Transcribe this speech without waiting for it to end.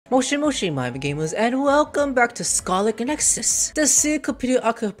Moshi Moshi my gamers, and welcome back to Scarlet Nexus. The sea computer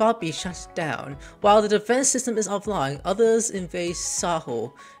Akababi shuts down. While the defense system is offline, others invade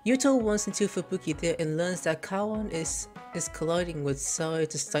Saho. Yuto runs into Fubuki there and learns that Kawan is colliding with Sai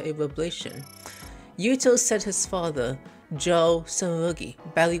to start a revelation. Yuto sent his father, Joe Sarugi,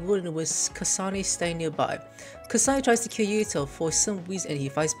 badly wounded with Kasane staying nearby. Kasane tries to kill Yuto for some reason and he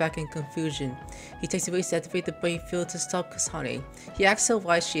fights back in confusion. He takes a race to activate the brain field to stop Kasane. He asks her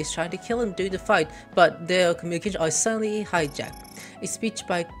why she is trying to kill him during the fight, but their communications are suddenly hijacked. A speech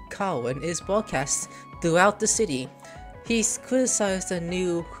by Kawan is broadcast throughout the city. He's criticized the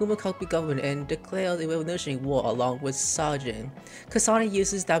new Humakopi government and declared a revolutionary war along with Sajin. Kasane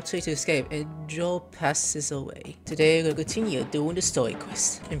uses the opportunity to escape and Joe passes away. Today we're going to continue doing the story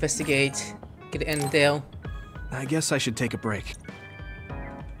quest. Investigate, get the Endale. I guess I should take a break.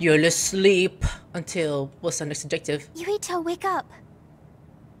 You'll sleep until what's our next objective? Yuito, wake up!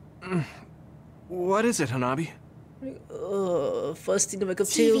 What is it, Hanabi? First thing to wake up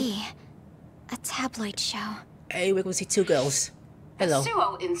to. TV. A tabloid show. Hey, we're going to see two girls. Hello. The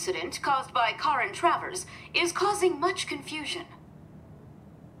Suo incident caused by Karin Travers is causing much confusion.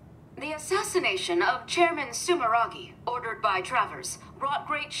 The assassination of Chairman Sumeragi, ordered by Travers, brought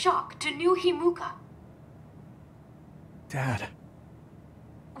great shock to New Himuka. Dad.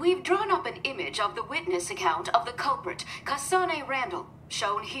 We've drawn up an image of the witness account of the culprit, Kasane Randall,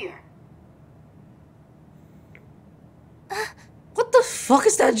 shown here. What the fuck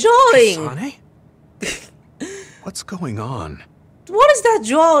is that drawing? Kasane? What's going on? What is that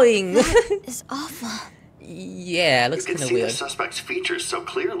drawing? That is awful. Yeah, it looks kind of weird. You can see the suspect's features so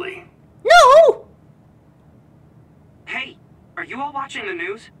clearly. No! Hey, are you all watching the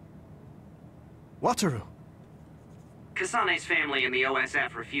news? Wataru. Kasane's family and the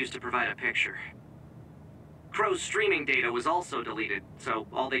OSF refused to provide a picture. Crow's streaming data was also deleted, so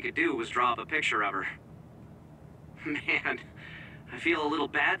all they could do was draw up a picture of her. Man, I feel a little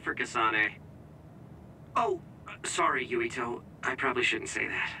bad for Kasane. Oh, sorry, Yuito. I probably shouldn't say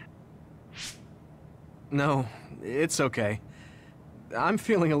that. No, it's okay. I'm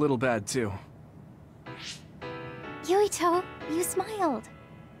feeling a little bad too. Yuito, you smiled.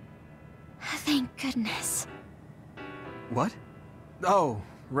 Thank goodness. What? Oh,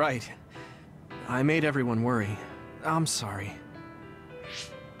 right. I made everyone worry. I'm sorry.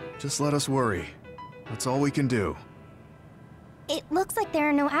 Just let us worry. That's all we can do. It looks like there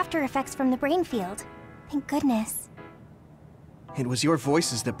are no after effects from the brain field. Thank goodness. It was your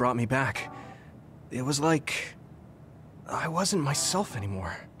voices that brought me back. It was like I wasn't myself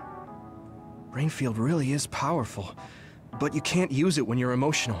anymore. Brainfield really is powerful, but you can't use it when you're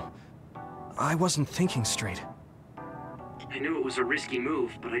emotional. I wasn't thinking straight. I knew it was a risky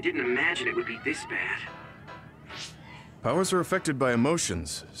move, but I didn't imagine it would be this bad. Powers are affected by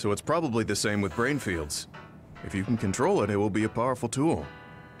emotions, so it's probably the same with brain fields. If you can control it, it will be a powerful tool.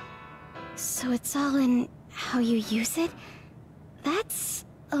 So it's all in how you use it? That's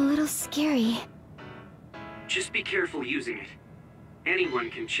a little scary. Just be careful using it. Anyone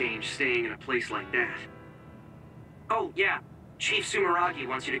can change staying in a place like that. Oh, yeah. Chief Sumeragi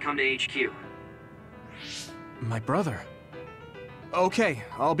wants you to come to HQ. My brother. Okay,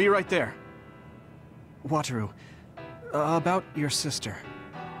 I'll be right there. Wataru, about your sister.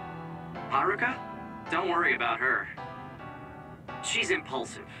 Haruka? Don't worry about her. She's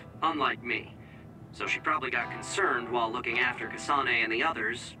impulsive, unlike me. So she probably got concerned while looking after Kasane and the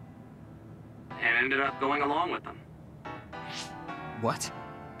others, and ended up going along with them. What?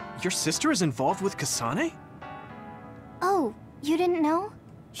 Your sister is involved with Kasane? Oh, you didn't know?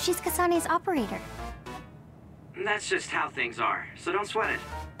 She's Kasane's operator. That's just how things are, so don't sweat it.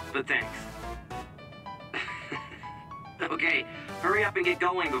 But thanks. Okay, hurry up and get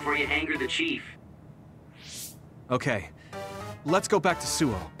going before you anger the chief. Okay, let's go back to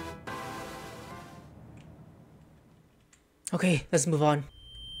Suo. Okay, let's move on.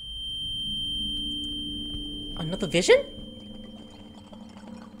 Another vision?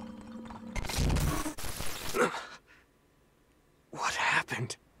 What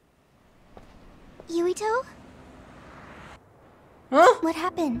happened? Yuito? Huh? What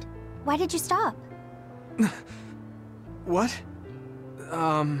happened? Why did you stop? What?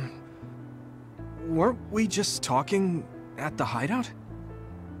 Weren't we just talking at the hideout?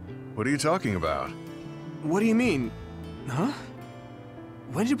 What are you talking about? What do you mean? Huh?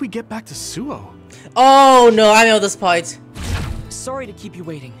 When did we get back to Suo? Oh no, I know this part. Sorry to keep you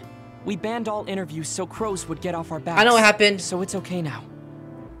waiting. We banned all interviews so crows would get off our backs. I know what happened. So it's okay now.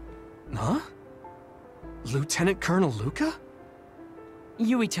 Huh? Lieutenant Colonel Luca?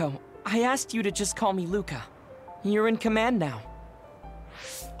 Yuito, I asked you to just call me Luca. You're in command now.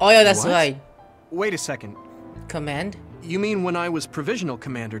 Oh yeah, that's What? right. Wait a second. Command? You mean when I was provisional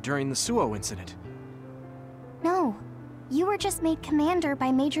commander during the Suo incident? No, you were just made commander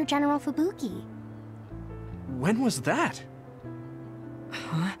by Major General Fubuki. When was that?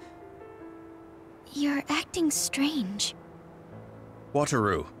 Huh? You're acting strange.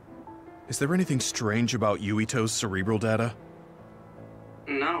 Wataru, is there anything strange about Yuito's cerebral data?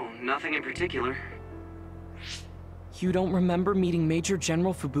 No, nothing in particular. You don't remember meeting Major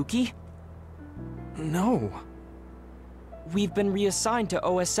General Fubuki? No. We've been reassigned to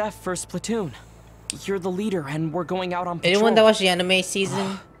OSF 1st Platoon. You're the leader, and we're going out on patrol. Anyone that watched the anime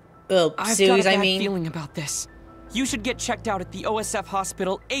season? I've Series, got a I bad mean. feeling about this. You should get checked out at the OSF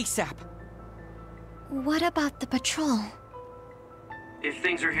hospital ASAP. What about the patrol? If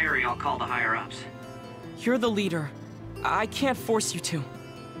things are hairy, I'll call the higher-ups. You're the leader. I can't force you to.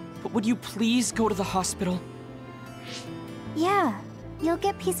 But would you please go to the hospital? Yeah, you'll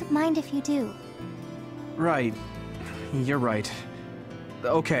get peace of mind if you do. Right. You're right.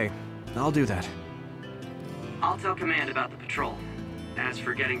 Okay, I'll do that. I'll tell Command about the patrol. As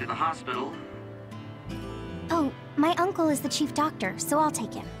for getting to the hospital... Oh, my uncle is the chief doctor, so I'll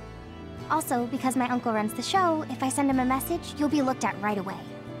take him. Also, because my uncle runs the show, if I send him a message, you'll be looked at right away.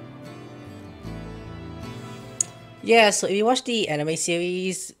 Yeah, so if you watch the anime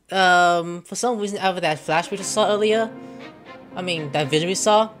series, for some reason out of that flash we just saw earlier, that vision we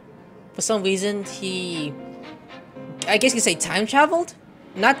saw, for some reason he, I guess you could say time traveled?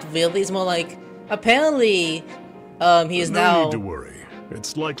 Not really, it's more like, apparently, he is now... No need to worry.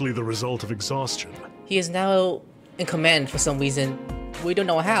 It's likely the result of exhaustion. He is now in command for some reason. We don't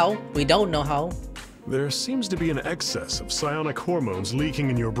know how. We don't know how. There seems to be an excess of psionic hormones leaking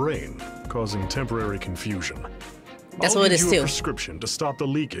in your brain, causing temporary confusion. That's I'll what it give is you too. a prescription to stop the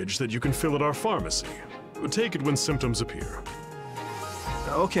leakage that you can fill at our pharmacy. Take it when symptoms appear.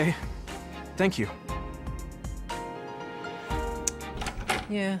 Okay. Thank you.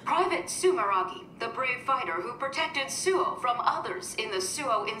 Yeah. Private Sumeragi, the brave fighter who protected Suo from others in the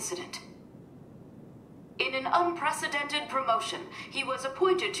Suo incident. In an unprecedented promotion, he was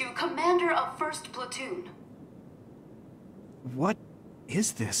appointed to Commander of 1st Platoon. What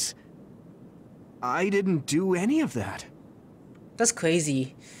is this? I didn't do any of that. That's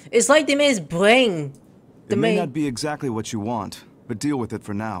crazy. It's like they made his brain. It may not be exactly what you want, but deal with it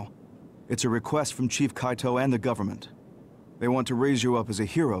for now. It's a request from Chief Kaito and the government. They want to raise you up as a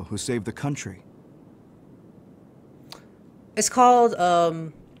hero who saved the country. It's called,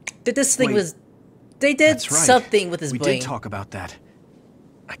 this thing Wait, was... They did that's right. something with his brain. We did talk about that.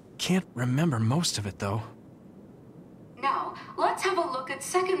 I can't remember most of it, though. Now, let's have a look at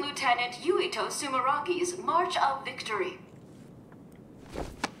 2nd Lieutenant Yuito Sumeragi's March of Victory.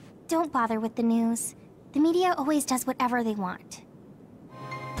 Don't bother with the news. The media always does whatever they want.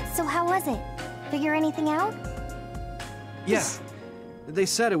 So how was it? Figure anything out? Yeah. They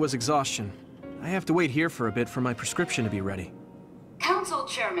said it was exhaustion. I have to wait here for a bit for my prescription to be ready. Council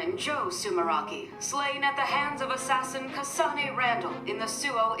Chairman Joe Sumeragi, slain at the hands of assassin Kasane Randall in the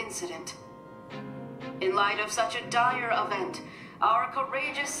Suo incident. In light of such a dire event, our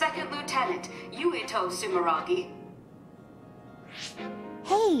courageous 2nd Lieutenant, Yuito Sumeragi...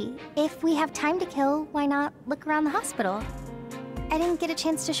 Hey, if we have time to kill, why not look around the hospital? I didn't get a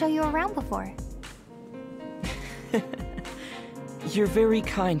chance to show you around before. You're very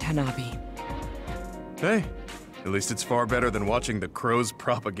kind, Hanabi. Hey, at least it's far better than watching the Crow's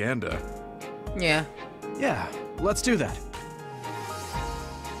propaganda. Yeah. Yeah, let's do that.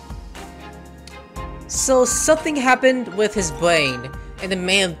 So something happened with his brain, and it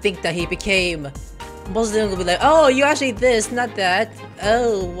made him think that he became... Most of them will be like, oh, you're actually this, not that.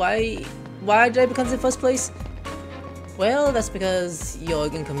 Oh, why did I become in first place? Well, that's because you're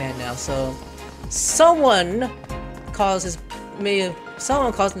in command now, so... Someone caused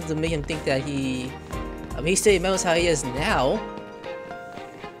him to make him think that he still remembers how he is now.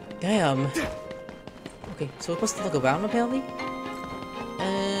 Damn. Okay, so we're supposed to look around apparently?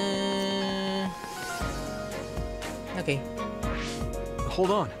 Okay.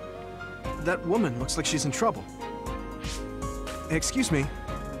 Hold on. That woman looks like she's in trouble. Excuse me,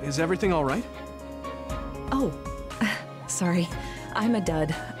 is everything all right? Oh, sorry. I'm a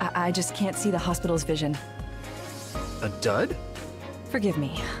dud. I just can't see the hospital's vision. A dud? Forgive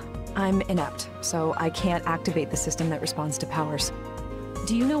me. I'm inept, so I can't activate the system that responds to powers.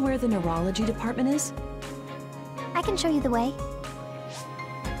 Do you know where the neurology department is? I can show you the way.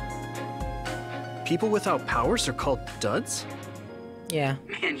 People without powers are called duds? Yeah.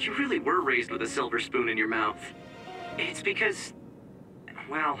 Man, you really were raised with a silver spoon in your mouth. It's because...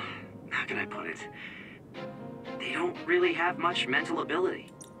 well, how can I put it? They don't really have much mental ability.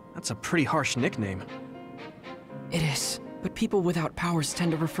 That's a pretty harsh nickname. It is, but people without powers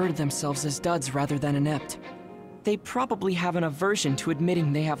tend to refer to themselves as duds rather than inept. They probably have an aversion to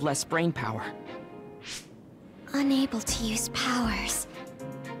admitting they have less brain power. Unable to use powers.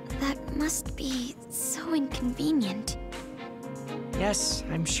 That must be so inconvenient. Yes,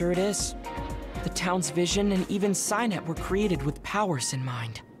 I'm sure it is. The town's vision and even Cynet were created with powers in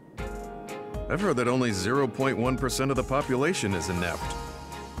mind. I've heard that only 0.1% of the population is inept.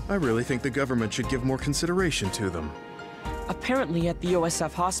 I really think the government should give more consideration to them. Apparently at the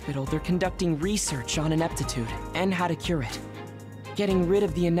OSF hospital, they're conducting research on ineptitude and how to cure it. Getting rid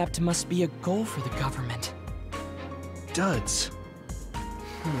of the inept must be a goal for the government. Duds.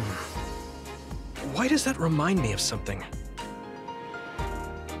 Why does that remind me of something?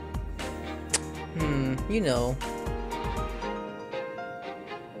 You know.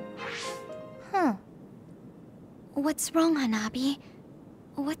 Huh. What's wrong, Hanabi?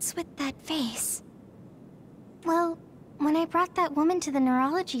 What's with that face? Well, when I brought that woman to the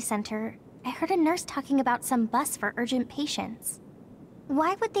neurology center, I heard a nurse talking about some bus for urgent patients.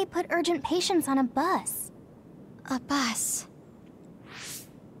 Why would they put urgent patients on a bus? A bus.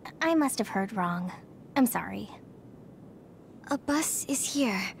 I must have heard wrong. I'm sorry. A bus is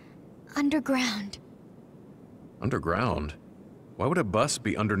here. Underground. Underground? Why would a bus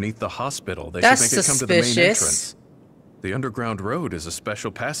be underneath the hospital? They That's should make it come to the main suspicious. entrance. The underground road is a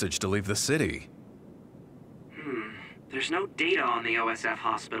special passage to leave the city. There's no data on the OSF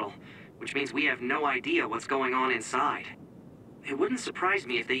hospital, which means we have no idea what's going on inside. It wouldn't surprise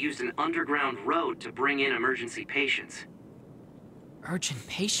me if they used an underground road to bring in emergency patients. Urgent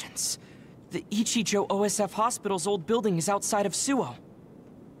patients? The Ichijo OSF hospital's old building is outside of Suo.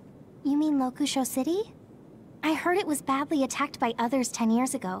 You mean Lokusho City? I heard it was badly attacked by others 10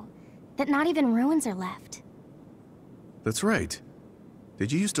 years ago. That not even ruins are left. That's right.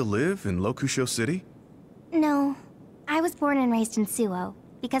 Did you used to live in Lokusho City? No. I was born and raised in Suo,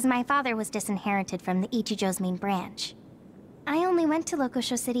 because my father was disinherited from the Ichijo's main branch. I only went to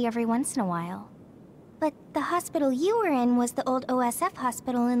Lokusho City every once in a while. But the hospital you were in was the old OSF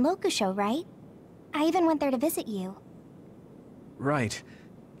hospital in Lokusho, right? I even went there to visit you. Right.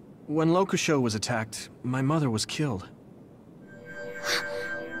 When Lokusho was attacked, my mother was killed.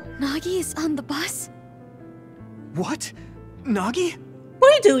 Nagi is on the bus? What? Nagi?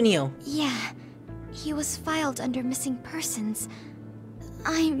 What are you doing, Neo? Yeah. He was filed under missing persons.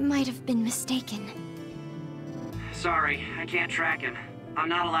 I might have been mistaken. Sorry, I can't track him. I'm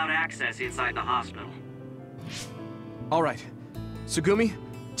not allowed access inside the hospital. All right. Tsugumi,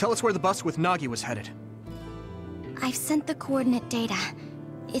 tell us where the bus with Nagi was headed. I've sent the coordinate data.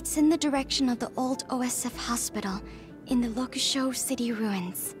 It's in the direction of the old OSF hospital, in the Lokusho City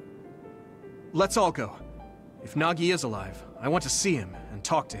ruins. Let's all go. If Nagi is alive, I want to see him and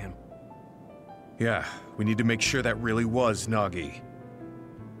talk to him. Yeah, we need to make sure that really was Nagi.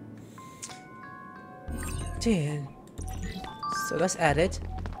 Dude. So let's add it.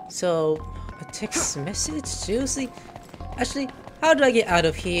 So, a text message? Seriously? Actually, how do I get out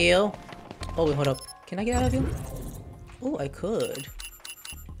of here? Oh, wait, hold up. Can I get out of here? Oh, I could.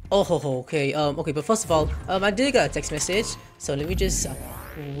 Oh, okay. Okay, but first of all, I did get a text message. So let me just, oh,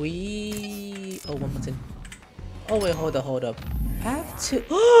 one button. Oh, wait, hold up. I have to,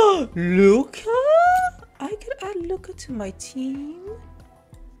 oh, Luca? I can add Luca to my team.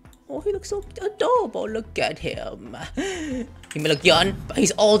 Oh, he looks so adorable. Look at him. He may look young, but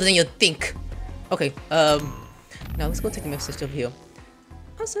he's older than you think. Okay, now let's go take a message over here.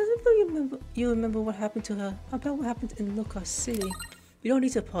 Also, you remember what happened to her? About what happened in Luca City. You don't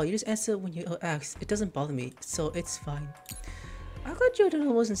need to apologize. You just answer when you ask. It doesn't bother me, so it's fine. I got you that I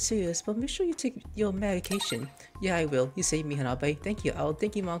wasn't serious, but make sure you take your medication. Yeah, I will. You saved me, Hanabe. Thank you. I'll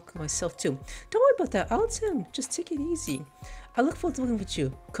thank you myself too. Don't worry about that. I'll tell him. Just take it easy. I look forward to working with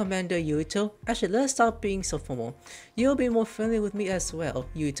you, Commander Yuito. Actually, let's stop being so formal. You'll be more friendly with me as well,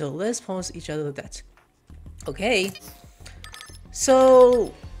 Yuito. Let's promise each other that. Okay.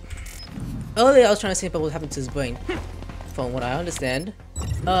 So, earlier I was trying to say about what happened to his brain. From what I understand,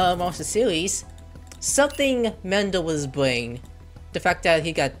 amongst the series, something Mendo was brain. The fact that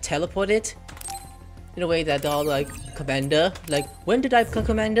he got teleported in a way that they're all like, Commander. Like, when did I become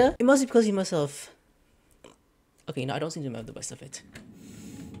Commander? It must be because he must have. Okay, no, I don't seem to remember the rest of it.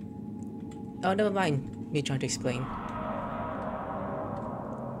 Oh, never mind me trying to explain.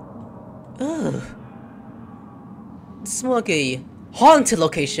 Ugh. Smoggy. Haunted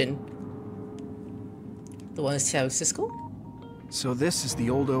location. The one in San Francisco? So this is the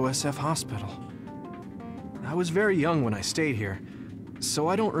old OSF hospital. I was very young when I stayed here, so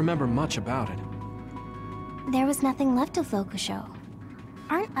I don't remember much about it. There was nothing left of Lokusho.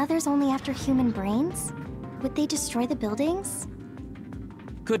 Aren't others only after human brains? Would they destroy the buildings?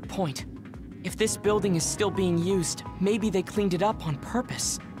 Good point. If this building is still being used, maybe they cleaned it up on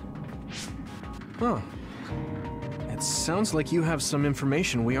purpose. Huh. It sounds like you have some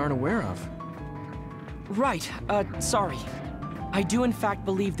information we aren't aware of. Right, sorry. I do in fact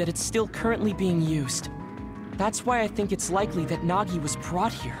believe that it's still currently being used. That's why I think it's likely that Nagi was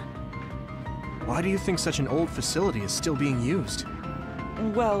brought here. Why do you think such an old facility is still being used?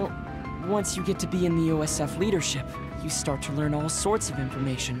 Well, once you get to be in the OSF leadership, you start to learn all sorts of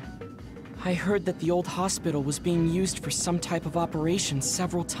information. I heard that the old hospital was being used for some type of operation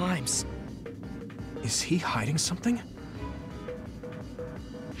several times. Is he hiding something?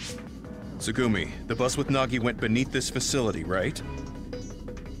 Tsugumi, the bus with Nagi went beneath this facility, right?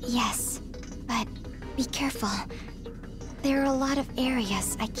 Yes, but be careful. There are a lot of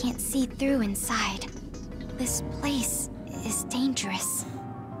areas I can't see through inside. This place is dangerous.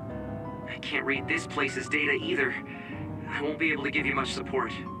 I can't read this place's data either. I won't be able to give you much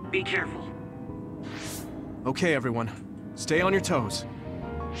support. Be careful. Okay, everyone. Stay on your toes.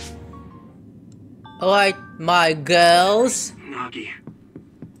 Alright, my girls. Nagi,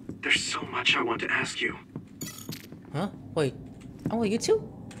 there's so much I want to ask you. Huh? Wait. I want you too?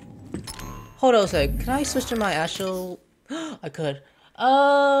 Hold on a sec. Can I switch to my actual... I could.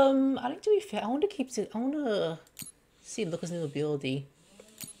 I think to be fair, I want to keep it. I want to see Lucas' new ability.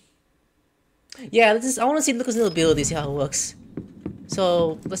 Yeah, I want to see Lucas' new ability, see how it works.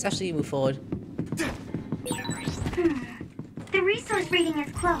 So let's actually move forward. The resource reading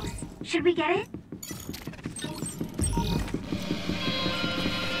is close. Should we get it?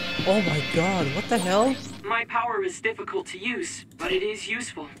 Oh my god, what the hell? My power is difficult to use, but it is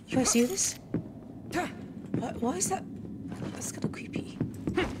useful. You guys see this? Why is that? That's kind of creepy.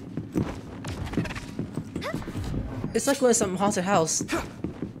 It's like going to some haunted house.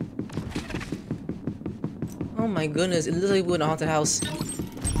 Oh my goodness, it literally went a haunted house.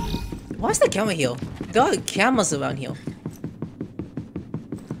 Why is the camera here? There are cameras around here.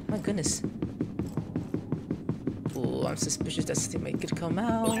 My goodness. Oh, I'm suspicious that something might get come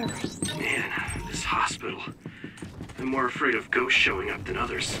out. Man, this hospital. I'm more afraid of ghosts showing up than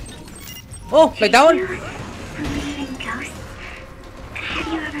others. Oh, like that one? Believe in ghosts? Have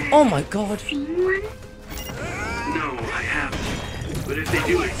you ever Oh my god. seen one? No, I haven't. But if they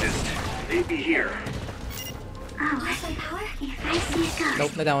do exist, they'd be here. Oh, power. If I see a ghost,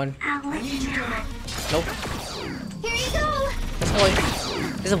 Nope, not that one. I'll let you know. Nope. Here you go! Oh wait.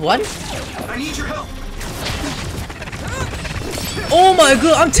 There's a one? I need your help. Oh my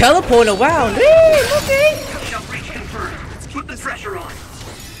god, I'm teleporting around. Hey, okay. Jump reach confirmed. Let's keep the pressure on.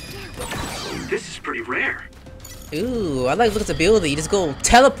 This is pretty rare. Ooh, I like Lucas' ability. You just go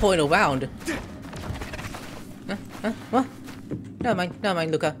teleporting around. What? Never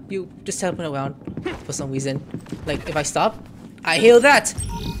mind, Luca. You just teleport around for some reason. Like, if I stop, I heal that.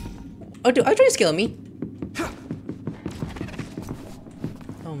 Are you trying to scale me?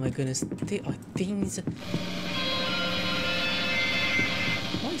 Oh my goodness, they are things.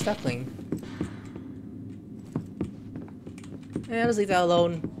 Why is that playing? Yeah, let's leave that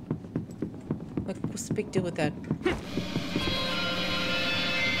alone. Like, what's the big deal with that?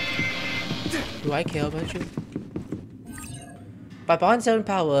 Do I care about you? By balancing 7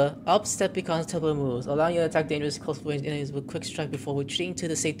 power, up step becomes turbo moves, allowing you to attack dangerous close range enemies with quick strike before retreating to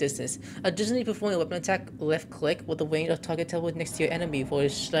the safe distance. Additionally, performing a weapon attack, left click with the range of target turbo next to your enemy for a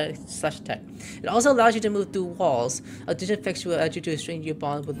slash attack. It also allows you to move through walls. Additional effects will add you to a stranger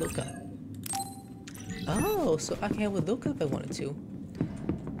bond with Luca. Oh, so I can have with Luca if I wanted to.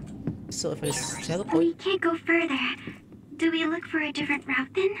 So if I just teleport. We can't go further. Do we look for a different route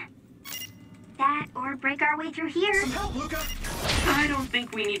then? That or break our way through here? Help, Luca. I don't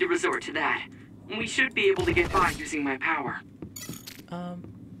think we need to resort to that. We should be able to get by using my power.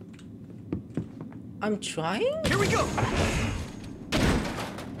 I'm trying? Here we go.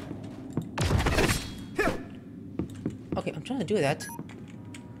 Okay, I'm trying to do that.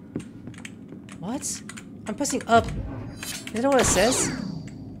 What? I'm pressing up. Is that what it says?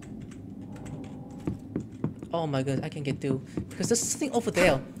 Oh my god, I can't get through. Because there's something over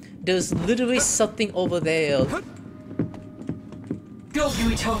there. There's literally something over there. Go,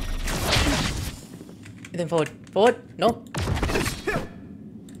 Yuito! And then forward. Forward? No.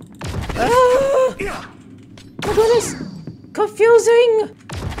 Ah! My goodness! Confusing!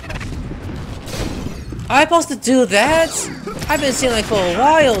 I'm supposed to do that? I've been seeing like for a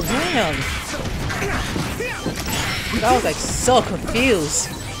while, damn! I was like so confused.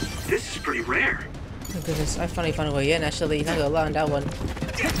 This is pretty rare. Oh my goodness, I finally found a way in actually. Not gonna lie on that one.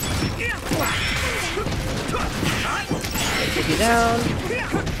 Take you down.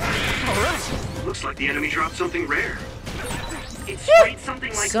 Alright. Looks like the enemy dropped something rare. It's straight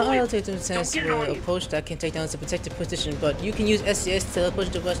something like Some oil. other sense will approach that can take down a protected position, but you can use SCS to push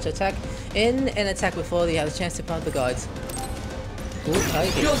the rush to attack in and attack before they have a chance to pound the guards. Ooh, I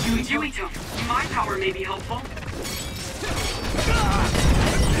get it. Yuito, my power may be helpful.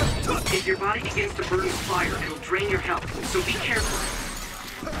 If your body begins to burn with fire, it'll drain your health, so be careful.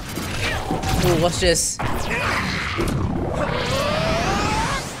 Ooh, what's this? That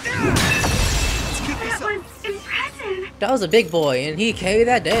was impressive. That was a big boy, and he carried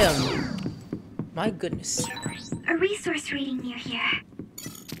that damn. My goodness. A resource reading near here.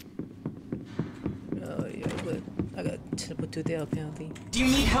 Oh yeah, but I got teleport to there apparently. Do you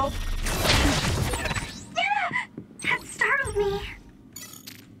need help? That startled me.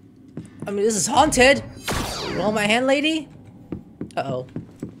 I mean, this is haunted. Roll my hand, lady. Uh oh.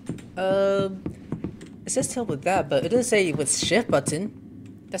 It says tell with that, but it doesn't say with shift button.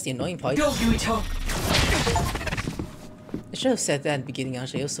 That's the annoying part. Go, Yuito. I should have said that in the beginning.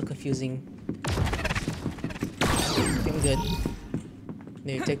 Actually, it was so confusing. Okay, we're good.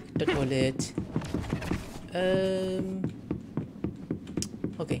 No, take the toilet.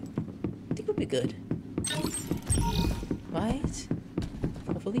 Okay. I think we'll be good. Right?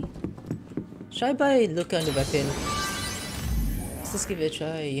 Hopefully. Should I buy Luca and the weapon? Let's give it a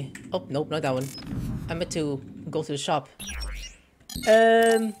try. Oh, nope, not that one. I meant to go to the shop.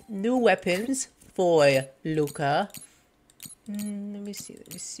 New weapons for Luca. Let me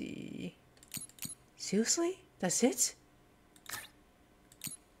see. Seriously? That's it?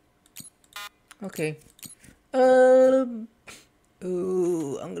 Okay.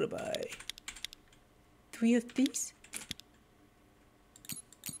 Ooh, I'm gonna buy 3 of these.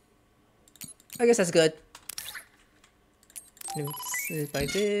 I guess that's good. Let's buy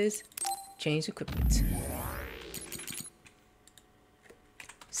this. Change equipment.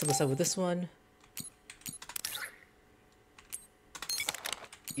 So let's start with this one.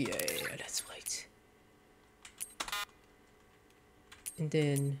 Yeah, that's right. And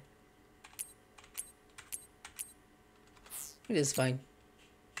then it is fine.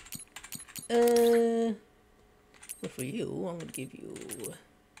 But for you, I'm gonna give you.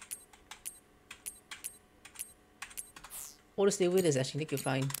 Or to stay with is actually think you're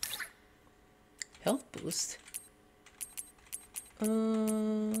fine. Health boost. Yeah,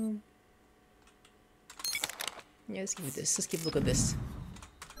 let's give it this. Let's give a look at this.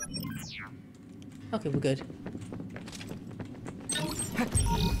 Okay, we're good.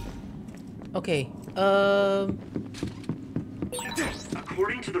 Okay,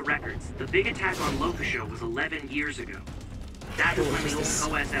 According to the records, the big attack on Lokusho was 11 years ago. That is when the old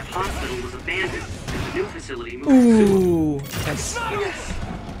OSF hospital was abandoned and the new facility moved ooh, to that's Yes,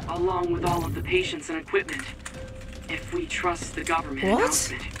 along with all of the patients and equipment. If we trust the government what?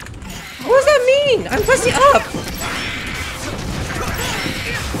 announcement. What does that mean? I'm pressing up.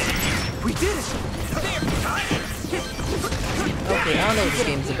 We did it! Okay, I don't know what this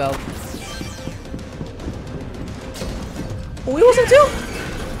game's about. Oh, we wasn't too?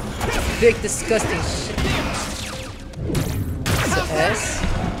 Big disgusting shit. So S.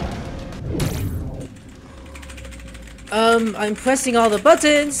 I'm pressing all the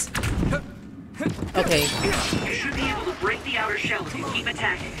buttons. Okay. You should be able to break the outer shell if you keep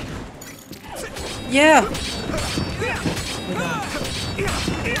attacking. Yeah.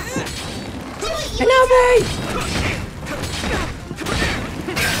 Hello, me!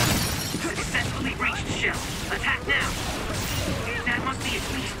 Successfully reached shell. Attack now. That must be its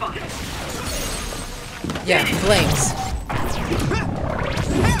weak spot. Yeah, flames.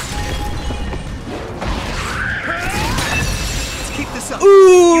 Let's keep this up.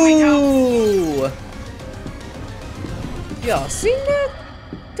 Ooh! Y'all seen that?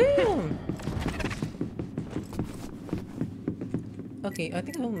 Damn. Okay, I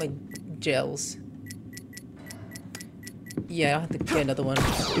think I want my gels. Yeah, I have to get another one.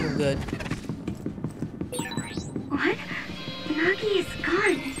 I'm good. What? Nagi is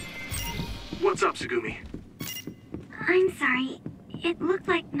gone. What's up, Tsugumi? I'm sorry. It looked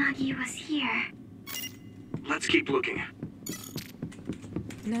like Nagi was here. Let's keep looking.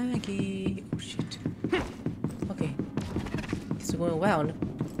 Nagi. Oh shit. Okay. So we're going around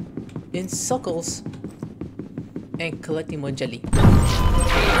in circles and collecting more jelly.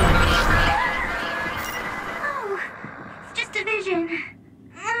 Oh, it's just a vision.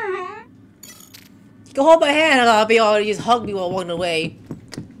 You can hold my hand, Robbie, or you just hug me while walking away.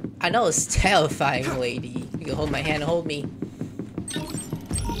 I know it's terrifying, lady. You can hold my hand and hold me.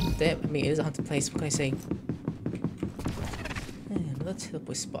 Damn, I mean, it is a haunted place. What can I say? Another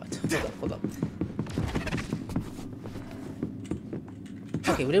teleport spot. Hold up.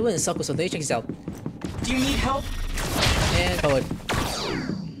 Okay, we did win in circle, so let me check this out. Do you need help? And forward.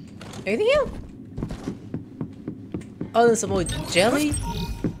 Anything here? Oh, there's some more jelly?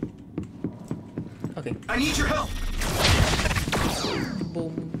 Okay. I need your help.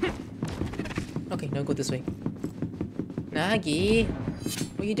 Boom. Okay, now go this way. Nagi!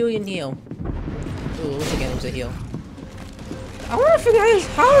 What are you doing here? Ooh, once again, it was a heal. I wanna figure out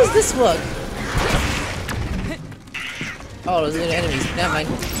how does this work? Oh, those are the enemies. Never mind.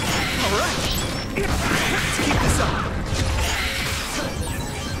 Alright. Let's keep this up.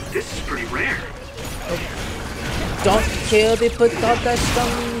 This is pretty rare. Oh. Don't kill the put out that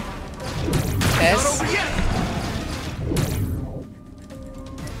stun. S.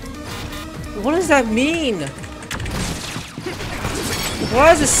 What does that mean?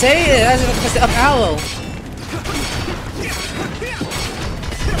 Why does it say it as if it's up arrow?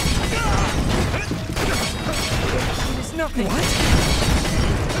 There's nothing. What?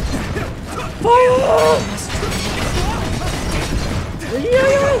 Fire!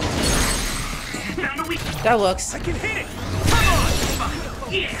 Yeah. That works. I can hit it. Come on.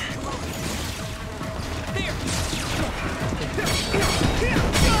 Yeah.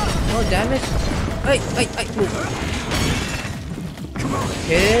 More damage. Hey, move. Come on.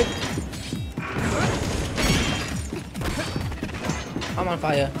 Hit. I'm on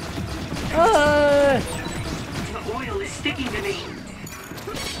fire. The oil is sticking to me.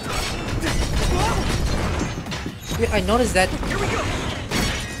 Yeah, I noticed that. Here we go.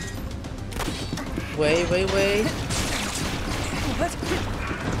 Wait. Let's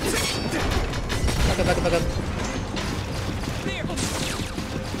Back up. there.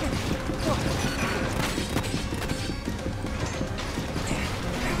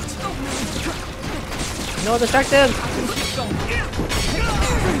 No, distract them.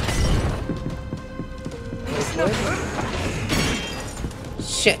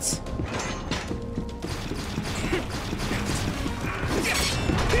 Shit.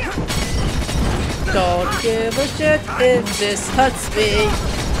 Don't give a shit if this hurts me.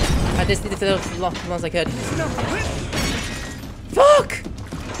 I just need to fill as long as I could. Fuck!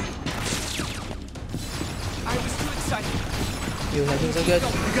 I was too excited. You looking so good. You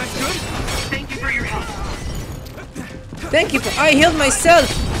guys good? Thank you for your help. Thank you for I healed myself!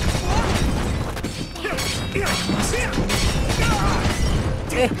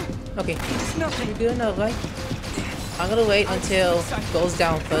 Okay. You're good enough, right? I'm gonna wait until it goes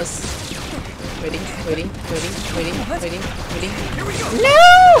down first. Waiting.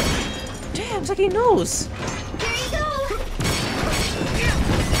 No! Damn, it's like he knows.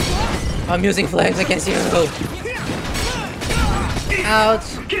 I'm using flags, I can't see him go.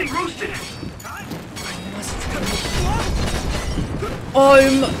 Ouch. Getting roasted.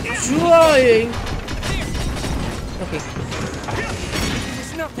 I'm trying. Okay.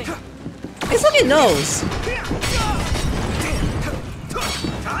 There's nothing. It's like he knows.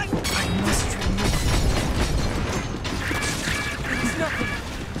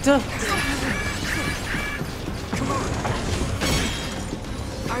 Duh. Come on.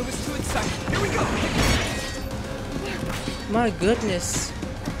 I was too excited. Here we go. My goodness.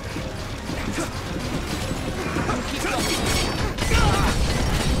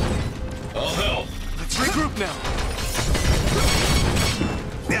 I'll help. Let's regroup now.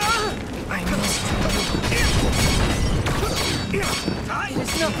 I must.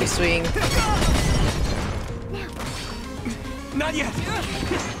 There's nothing. Swing. Not yet.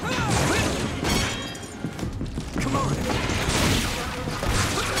 Come on.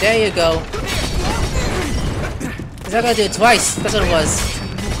 There you go. Cause I gotta do it twice. That's what it was.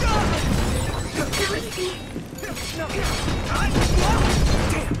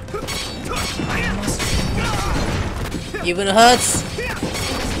 Even it hurts.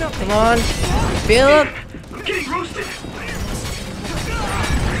 Come on. Feel up. I'm getting roasted.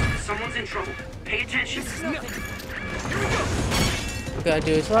 Someone's in trouble. Pay attention. We gotta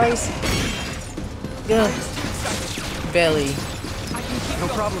do it twice. Good. Belly. No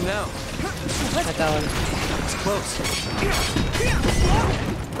problem now. Not that one. It's close.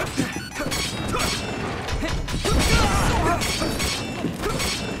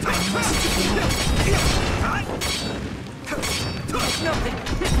 Nothing.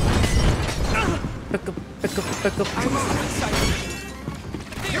 Pick up.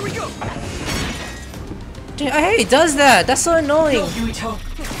 Here we go. Dude, I hate he does that. That's so annoying.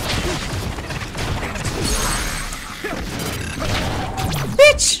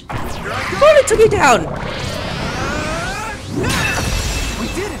 Bitch! Holy took me down. We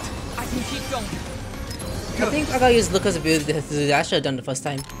did it. I can keep going. I think I gotta use Luca's ability to do that. I should have done the first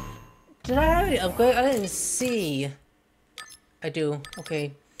time. Did I upgrade? I didn't see. I do.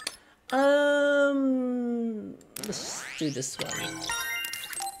 Okay. Let's do this one.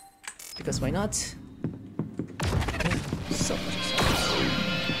 Because why not? Yeah, so much.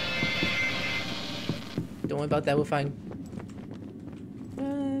 Don't worry about that, we're fine.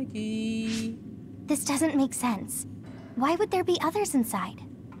 Nagi. This doesn't make sense. Why would there be others inside?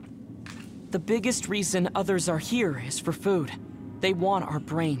 The biggest reason others are here is for food. They want our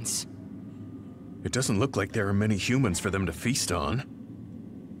brains. It doesn't look like there are many humans for them to feast on.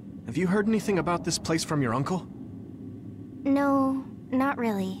 Have you heard anything about this place from your uncle? No, not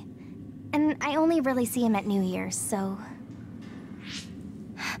really. And I only really see him at New Year's, so...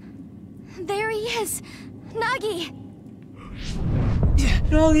 There he is! Nagi!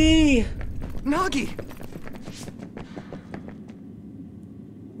 Nagi! Nagi!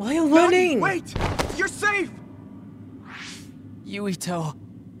 Why are you running? Nagi, wait! You're safe! Yuito.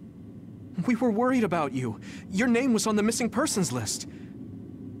 We were worried about you. Your name was on the missing persons list.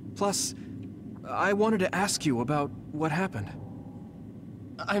 Plus, I wanted to ask you about what happened.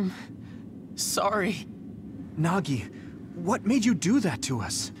 I'm... sorry. Nagi, what made you do that to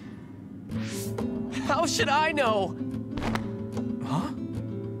us? How should I know? Huh?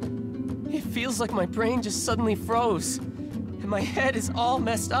 It feels like my brain just suddenly froze. And my head is all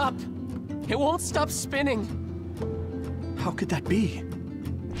messed up. It won't stop spinning. How could that be?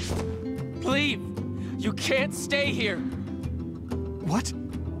 Leave! You can't stay here! What?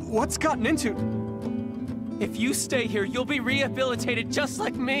 What's gotten into... If you stay here, you'll be rehabilitated just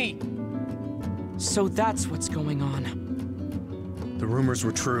like me! So that's what's going on. The rumors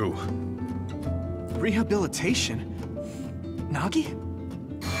were true. Rehabilitation? Nagi?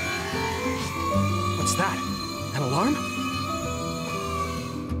 What's that? An alarm?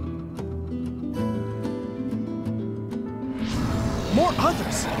 More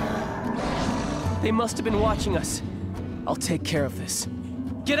others! They must have been watching us. I'll take care of this.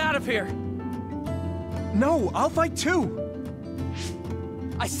 Get out of here! No, I'll fight too!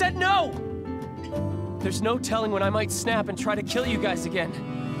 I said no! There's no telling when I might snap and try to kill you guys again.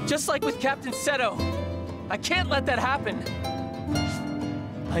 Just like with Captain Seto. I can't let that happen.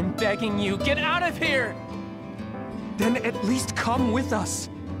 I'm begging you, get out of here! Then at least come with us.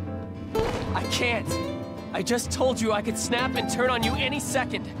 I can't. I just told you I could snap and turn on you any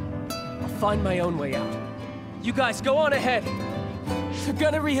second. I'll find my own way out. You guys, go on ahead. They're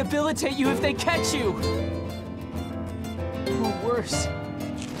gonna rehabilitate you if they catch you. Or worse,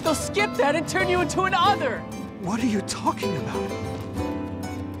 they'll skip that and turn you into an other. What are you talking about?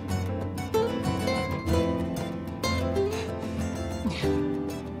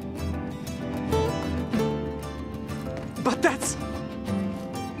 But that's...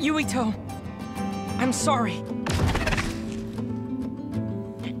 Yuito, I'm sorry.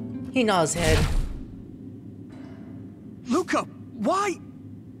 He nods his head. Luca, why?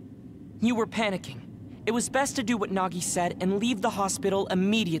 You were panicking. It was best to do what Nagi said and leave the hospital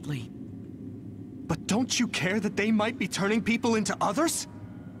immediately. But don't you care that they might be turning people into others?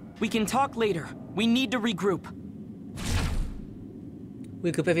 We can talk later. We need to regroup.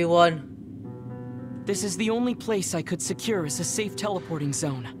 Regroup, everyone. This is the only place I could secure as a safe teleporting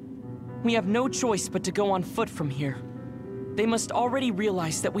zone. We have no choice but to go on foot from here. They must already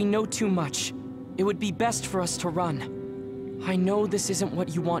realize that we know too much. It would be best for us to run. I know this isn't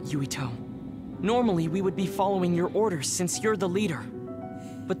what you want, Yuito. Normally, we would be following your orders since you're the leader.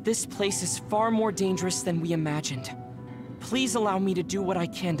 But this place is far more dangerous than we imagined. Please allow me to do what I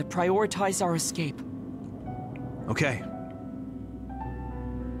can to prioritize our escape. Okay.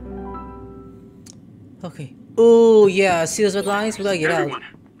 Okay. Oh, yeah, see those red lines? We gotta get Everyone, out.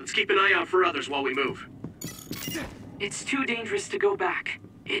 let's keep an eye out for others while we move. It's too dangerous to go back.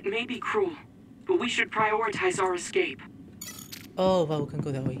 It may be cruel, but we should prioritize our escape. Oh, wow, we can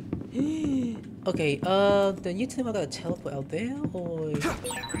go that way. Okay, then you think I gotta teleport out there, or...?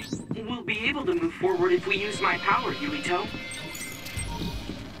 We'll be able to move forward if we use my power, Yuito.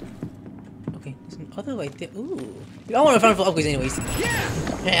 Okay, there's an other right there. Ooh. I want to run for upgrades anyways.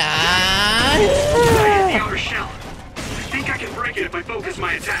 Yeah! I hit the outer shell. I think I can break it if I focus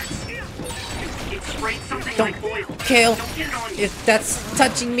my attacks. It sprayed something Don't like oil. kill Don't get it on you. if that's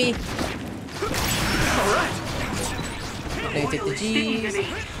touching me. Alright. Let me take the Oil is sticking to G's. me.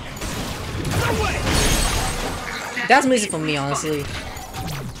 That's music for me, honestly.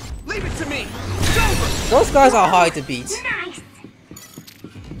 Leave it to me. Those guys are hard to beat. Nice!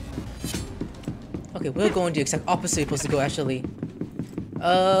 Okay, we're going the exact opposite we're supposed to go, actually.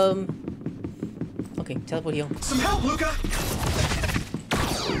 Okay, teleport here. Some help, Luca.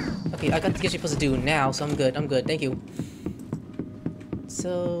 Okay, I got the get you're supposed to do now, so I'm good. I'm good. Thank you.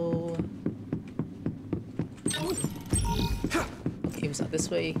 So... it's not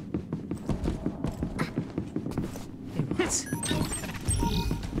this way. Wait, what?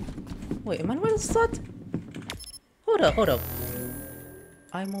 Wait, am I in the right slot? Hold up.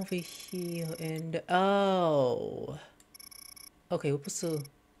 I'm over here and oh. Okay, we're supposed to.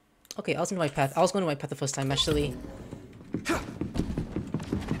 Okay, I was in the right path. I was going to the right path the first time actually.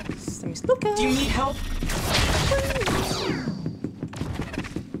 Look out. Do you need help?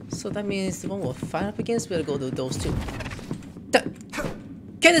 So that means the one we're fighting up against, we gotta go to those two.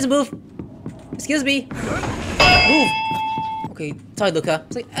 Can this move? Excuse me. Move. Okay, sorry, Luca.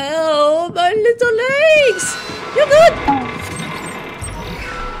 It's like, oh, my little legs. You're good.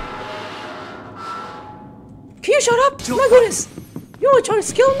 Can you shut up? My goodness. You were trying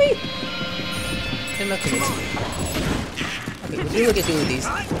to kill me? I'm not convinced. Okay, we'll do what we can do with these.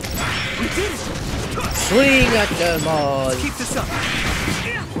 Swing at them all. Keep this up.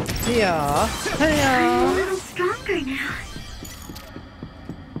 Yeah. I'm a little stronger now.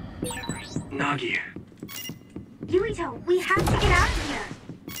 Nagi. Yuito, we have to get out of here.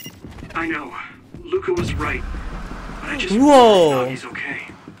 I know. Luca was right. But I just Whoa. Nagi's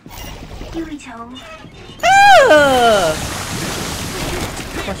okay. Yuito. Ah!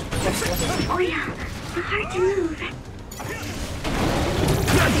 Oh yeah, hard to move.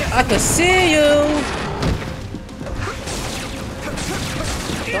 I can see you!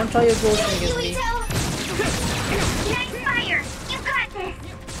 Don't try your ghost thing against me. Nice fire! You got this!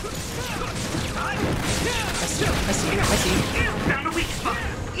 I see. Found a weak spot.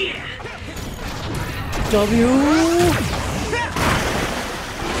 Yeah. W!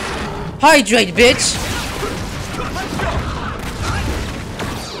 Hydrate, bitch!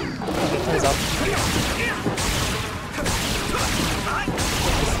 Okay, turns up.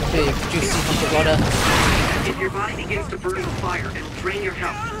 Big, juicy hunk of water. If your body begins to burn with fire, it'll drain your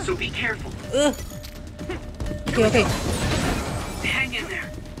health, so be careful. Okay. Hang in there.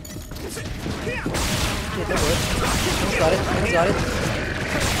 Yeah, that works. Almost got it.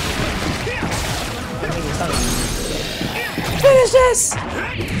 Finish this!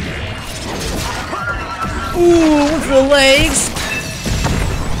 Ooh, with the legs!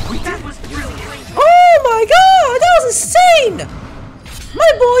 That was brilliant. Oh my god, that was insane!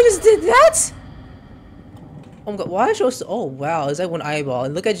 My boy just did that? Oh my god, why show us? Oh wow, it's like one eyeball,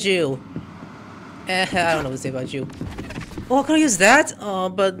 and look at you. I don't know what to say about you. Oh, can I use that?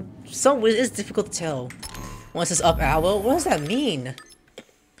 But it's difficult to tell. Once it's up arrow, what does that mean?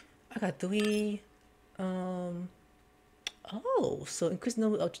 I got 3. Oh, so increase the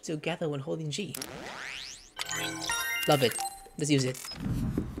number of objects together when holding G. Love it. Let's use it.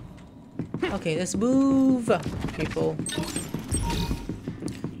 Okay, let's move, people.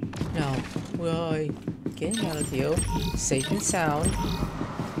 Now, we're getting out of here, safe and sound.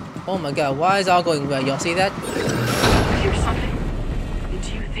 Oh my god, why is all going well? Y'all see that? Hear something?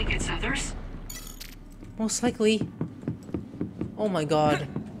 Do you think it's others? Most likely. Oh my god.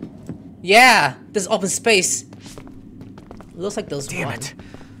 Yeah! There's open space! Looks like those Damn it.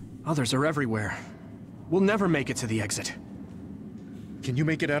 Others are everywhere. We'll never make it to the exit. Can you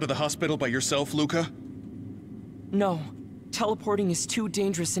make it out of the hospital by yourself, Luca? No. Teleporting is too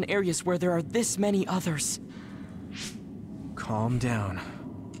dangerous in areas where there are this many others. Calm down.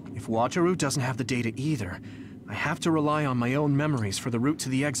 If Wataru doesn't have the data either, I have to rely on my own memories for the route to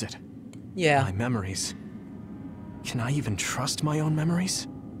the exit. Yeah. My memories. Can I even trust my own memories?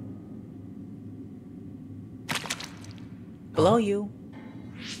 Below you.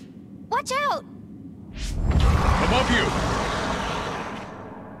 Watch out! Above you!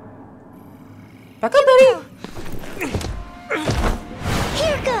 Back up, buddy!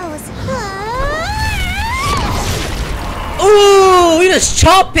 Here goes! Ooh, you just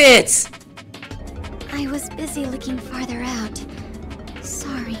chop it! I was busy looking farther out.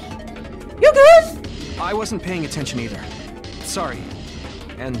 Sorry. You good? I wasn't paying attention either. Sorry.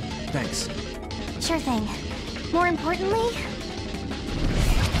 And thanks. Sure thing. More importantly,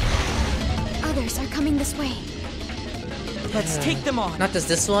 others are coming this way. Let's take them on. Not just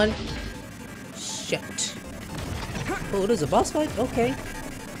this one. Shit. Oh, there's a boss fight? Okay.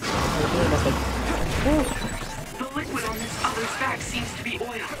 Oh. The liquid on this other's back seems to be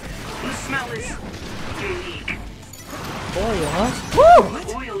oil. The smell is unique. Oil, huh? Woo!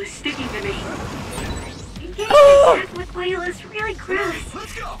 The oil is sticking to me. Getting attacked with oil is really gross.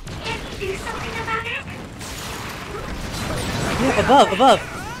 Let's go. Can you do something about it? Yeah, above.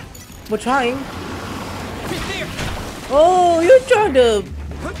 We're trying. Oh, you're trying to.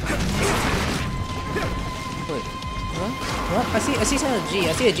 Wait. What? I see something G.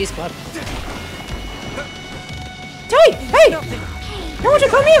 I see a G spot. Hey! Why won't you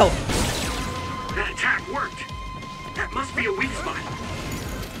come here? That attack worked. That must be a weak spot.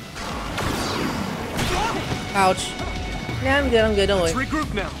 Ouch. Nah, I'm good, don't worry. Let's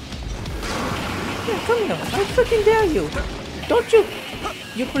regroup now. Yeah, come here. I freaking dare you. Don't you?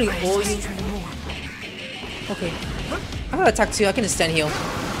 You're putting all you... Okay. I'm gonna attack too. I can just stand here.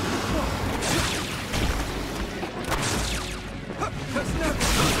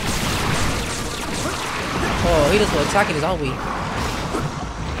 Oh, he doesn't attacking us, aren't we?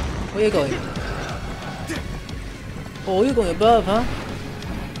 Where you going? Oh, you're going above, huh?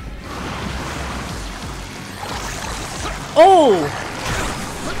 Oh!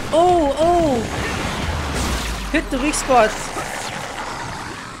 Oh, oh! Hit the weak spot.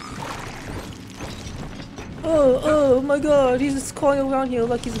 Oh my god, he's just calling around here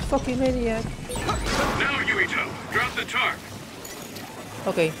like he's a fucking maniac. Now, Yuito, drop the tarp.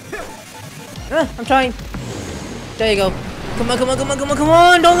 Okay. I'm trying. There you go. Come on, come on, come on, come on, come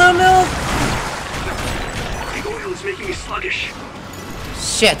on! Don't let him move! The oil is making me sluggish.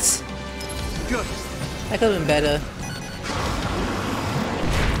 Shit! Good. That could have been better.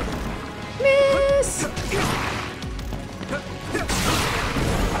 Miss!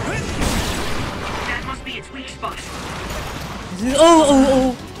 That must be its weak spot.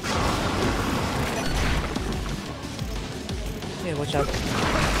 Oh! Yeah, watch out.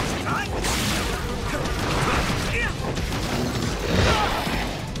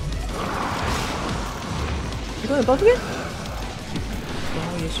 You going above again?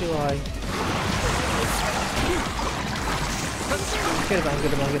 Oh, yes you are. Get a bounce,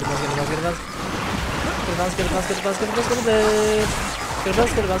 get a bounce, get a bounce, get a bounce, get a bounce. Get a bounce, get a bounce, get a bounce, get a bounce, get a bounce. Get a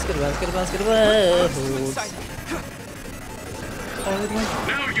bounce, get a bounce, get a bounce, get a bounce, get a bounce.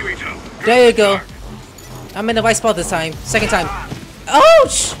 Now, Yuito. There you go. I'm in the right spot this time. Second time.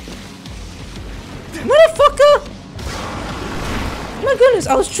 Ouch! Motherfucker! My goodness,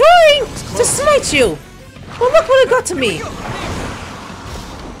 I was trying to smite you! Well, look what it got to me!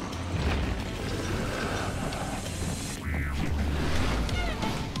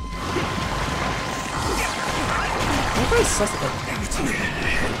 I'm very sus of it.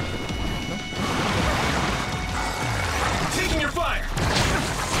 Taking your fire.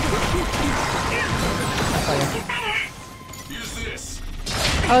 Use this.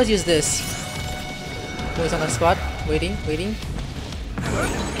 I'll use this. Always on my spot. Waiting, waiting.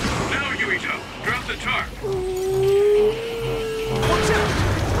 Now, Yuito, drop the tarp.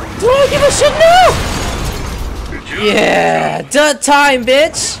 Do I give a shit now? Yeah, that time,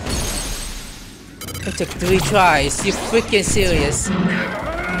 bitch! It took 3 tries. You freaking serious?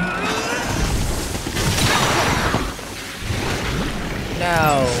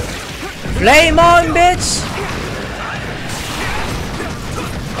 Now, flame on, bitch!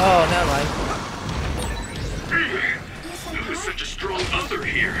 Oh, never mind. There's such a strong other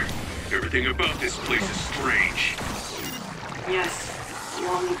here. Everything about this place is strange. Yes,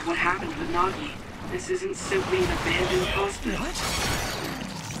 along with what happened with Nagi, this isn't simply an abandoned hospital.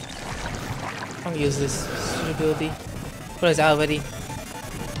 I'm gonna use this ability. But it's out already.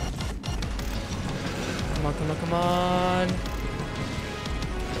 Come on, come on, come on.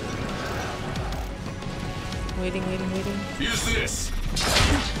 Waiting, waiting, waiting. Use this.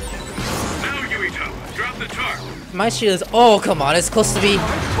 Now, Yuito, drop the tarp. My shield is. Oh, come on, it's close to be.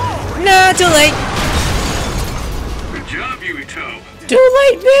 Nah, too late. Good job, Yuito. Too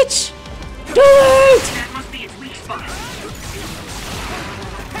late, bitch. Too late. That must be its weak spot.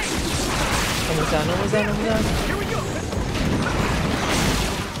 Almost down, almost down, almost down. Here we go.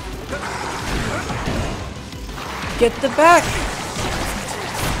 Get the back.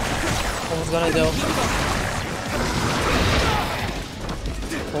 Almost got it though.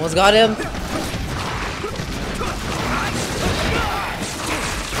 Almost got him.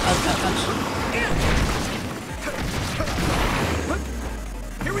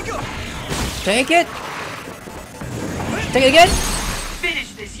 Here we go. Take it. Take it again.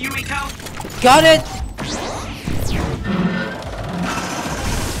 Finish this, Yuito. Got it.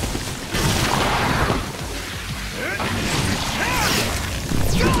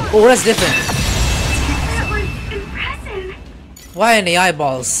 Oh, that's different. That was impressive. Why in the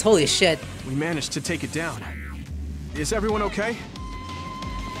eyeballs? Holy shit. We managed to take it down. Is everyone okay?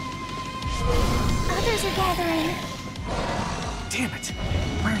 Others are gathering. Damn it!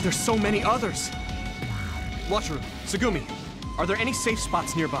 Why are there so many others? Watcheru, Tsugumi, are there any safe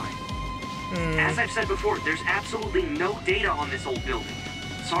spots nearby? As I've said before, there's absolutely no data on this old building.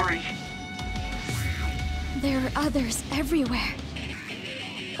 Sorry. There are others everywhere.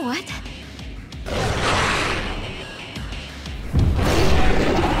 What?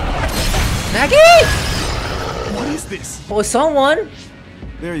 Nagi! What is this? Oh, someone.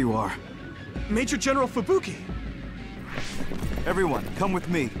 There you are. Major General Fubuki. Everyone, come with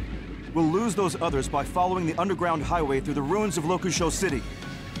me. We'll lose those others by following the underground highway through the ruins of Lokusho City.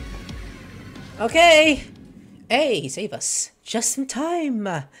 Okay. Hey, save us. Just in time.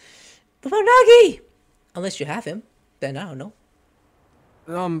 Before Nagi! Unless you have him, then I don't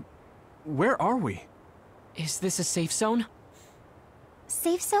know. Where are we? Is this a safe zone?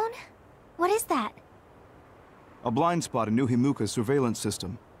 Safe zone? What is that? A blind spot in New Himuka's surveillance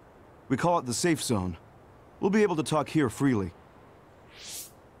system. We call it the safe zone. We'll be able to talk here freely.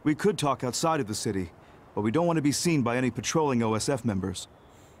 We could talk outside of the city, but we don't want to be seen by any patrolling OSF members.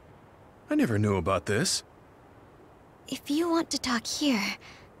 I never knew about this. If you want to talk here,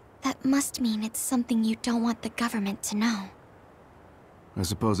 that must mean it's something you don't want the government to know. I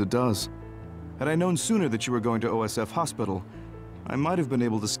suppose it does. Had I known sooner that you were going to OSF Hospital, I might have been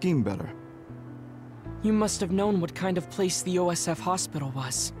able to scheme better. You must have known what kind of place the OSF hospital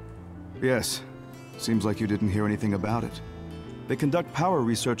was. Yes. Seems like you didn't hear anything about it. They conduct power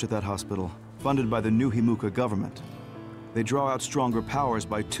research at that hospital, funded by the New Himuka government. They draw out stronger powers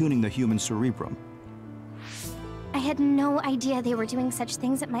by tuning the human cerebrum. I had no idea they were doing such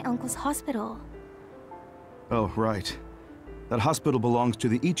things at my uncle's hospital. Oh, right. That hospital belongs to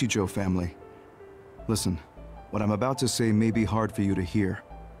the Ichijo family. Listen, what I'm about to say may be hard for you to hear.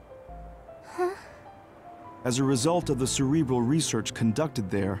 Huh? As a result of the cerebral research conducted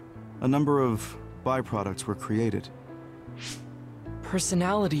there, a number of byproducts were created.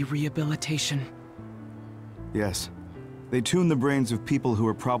 Personality rehabilitation. Yes. They tune the brains of people who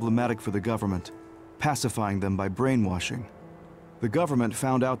are problematic for the government, pacifying them by brainwashing. The government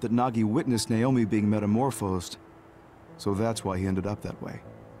found out that Nagi witnessed Naomi being metamorphosed, so that's why he ended up that way.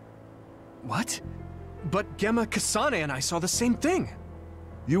 What? But Gemma, Kasane, and I saw the same thing!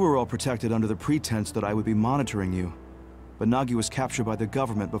 You were all protected under the pretense that I would be monitoring you, but Nagi was captured by the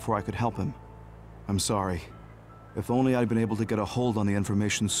government before I could help him. I'm sorry. If only I'd been able to get a hold on the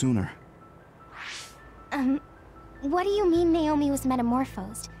information sooner. What do you mean Naomi was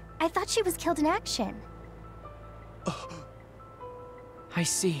metamorphosed? I thought she was killed in action. I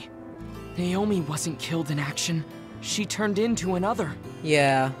see. Naomi wasn't killed in action. She turned into another.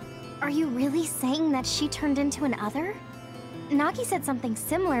 Yeah. Are you really saying that she turned into an other? Nagi said something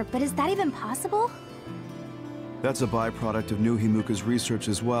similar, but is that even possible? That's a byproduct of New Himuka's research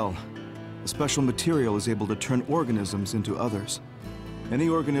as well. A special material is able to turn organisms into others. Any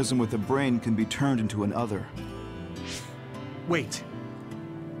organism with a brain can be turned into an other. Wait.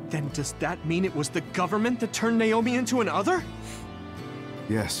 Then does that mean it was the government that turned Naomi into an other?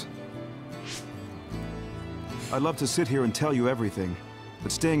 Yes. I'd love to sit here and tell you everything,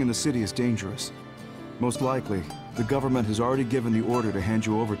 but staying in the city is dangerous. Most likely, the government has already given the order to hand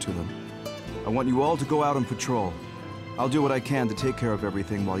you over to them. I want you all to go out on patrol. I'll do what I can to take care of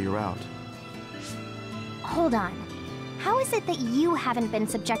everything while you're out. Hold on. How is it that you haven't been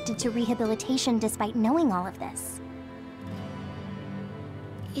subjected to rehabilitation despite knowing all of this?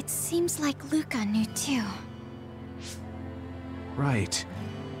 It seems like Luca knew too. Right.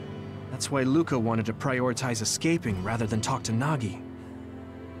 That's why Luca wanted to prioritize escaping rather than talk to Nagi.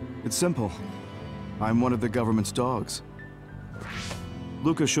 It's simple. I'm one of the government's dogs.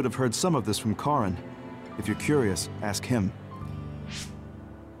 Luca should have heard some of this from Karin. If you're curious, ask him.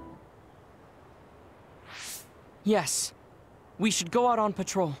 Yes. We should go out on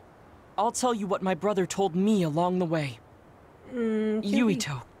patrol. I'll tell you what my brother told me along the way.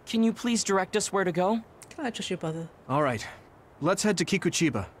 Yuito, can you please direct us where to go? Can I trust your brother? Alright. Let's head to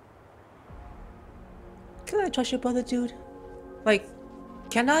Kikuchiba. Can I trust your brother, dude? Like,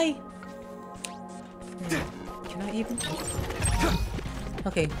 can I? Can I even?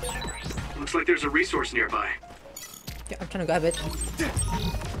 Okay. Looks like there's a resource nearby. Yeah, I'm trying to grab it.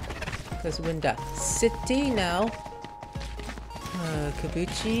 Let's win that city now.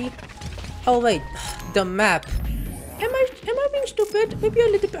 Kabuchi. Oh wait, the map. Am I being stupid? Maybe a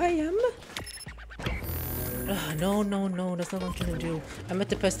little bit I am. No, that's not what I'm trying to do. I meant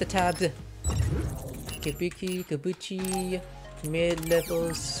to press the tab. Kabuchi,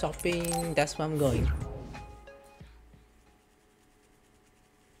 mid-level shopping. That's where I'm going.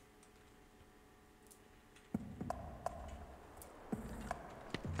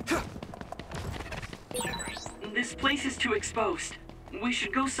 This place is too exposed. We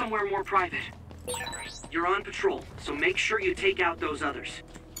should go somewhere more private. You're on patrol, so make sure you take out those others.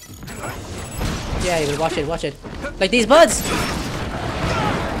 Yeah, you watch it. Like these buds!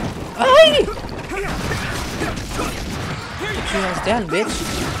 Aye! Put your ass down, bitch.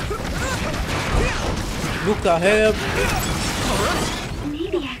 Luca, help!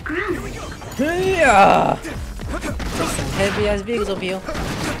 Maybe I've grown. Yeah! There's some heavy ass vehicles over here.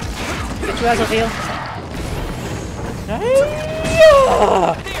 Get your ass over here.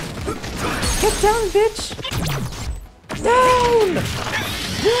 Yeah! Get down, bitch! Down!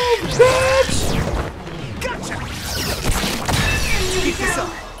 Down, bitch! Gotcha!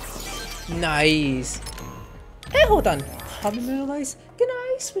 Nice. Hey, hold on. How many realize? Can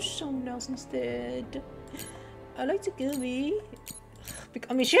I switch someone else instead? I like to kill me.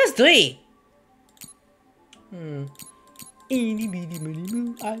 I mean, she has 3. Eeny, meeny, miny,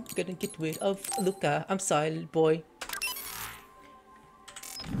 moo. I'm gonna get rid of Luca. I'm silent, boy.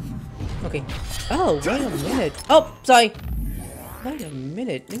 Okay. Oh, wait a minute. Oh, sorry. Wait a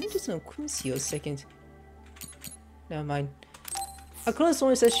minute. Let me just unquiz you a second. Never mind. I could have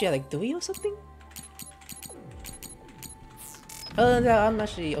sworn it says she had like 3 or something. Other than that, I'm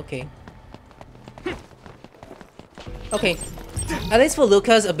actually okay. Okay. At least for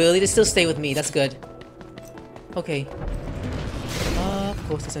Luca's ability to still stay with me, that's good. Okay. Of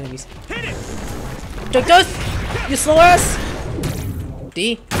course, there's enemies. Take those! You slow ass!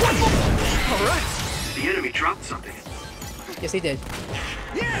 D. Alright. The enemy dropped something. Yes, he did.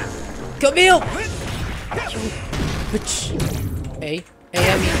 Camille! Bitch. Hey. Hey,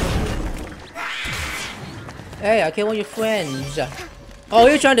 Hey, I killed one of your friends. Oh,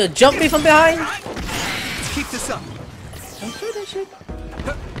 you're trying to jump me from behind? Let's keep this up. Don't try that shit.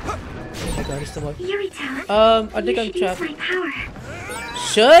 Oh my god, it's so much. I think I'm trapped.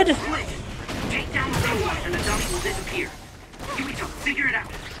 Should? Take down the robot and the dummy will disappear. Yurito, figure it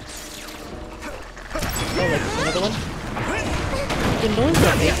out. Oh, like another one? The noise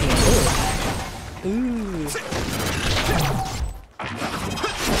they're making. Ooh.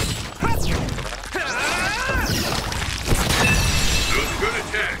 Good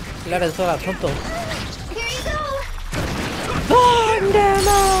attack. Claro, eso va pronto. Here you go! Burn them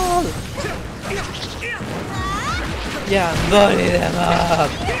all! Yeah, burn them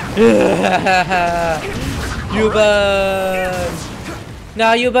up! You burn!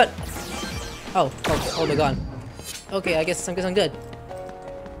 Now you burn! Oh my god. Okay, I guess I'm good.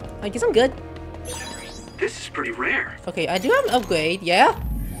 I guess I'm good. This is pretty rare. Okay, I do have an upgrade, yeah?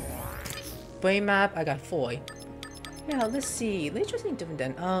 Brain map, I got 4. Yeah, let's see. Let's try something different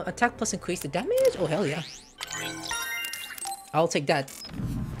then. Attack plus increase the damage? Oh, hell yeah. I'll take that.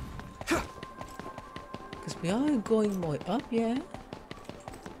 Because we are going more up, yeah?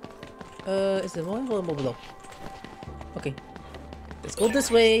 Is there more or more below? Okay. Let's go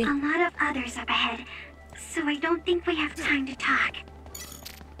this way. A lot of others up ahead, so I don't think we have time to talk.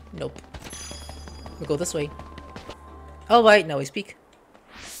 Nope. We'll go this way. Alright, now we speak.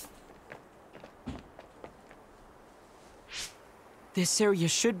 This area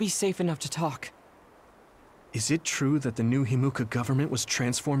should be safe enough to talk. Is it true that the new Himuka government was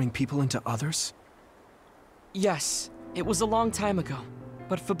transforming people into others? Yes, it was a long time ago.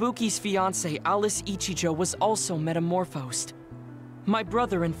 But Fubuki's fiancée, Alice Ichijo, was also metamorphosed. My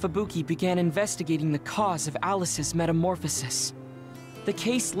brother and Fubuki began investigating the cause of Alice's metamorphosis. The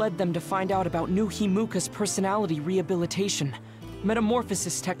case led them to find out about new Himuka's personality rehabilitation,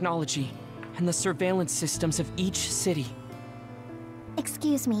 metamorphosis technology, and the surveillance systems of each city.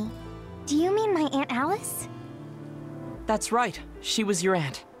 Excuse me, do you mean my Aunt Alice? That's right, she was your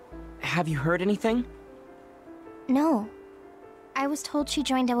aunt. Have you heard anything? No. I was told she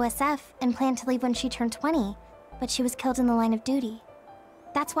joined OSF and planned to leave when she turned 20, but she was killed in the line of duty.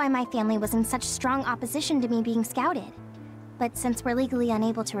 That's why my family was in such strong opposition to me being scouted. But since we're legally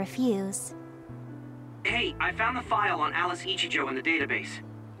unable to refuse... Hey, I found the file on Alice Ichijo in the database.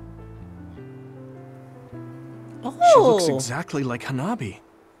 Oh! She looks exactly like Hanabi.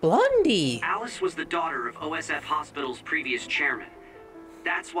 Blondie! Alice was the daughter of OSF Hospital's previous chairman.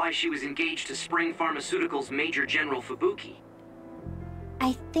 That's why she was engaged to Spring Pharmaceuticals Major General Fubuki.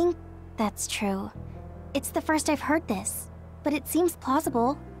 I think that's true. It's the first I've heard this, but it seems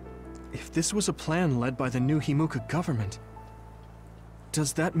plausible. If this was a plan led by the new Himuka government,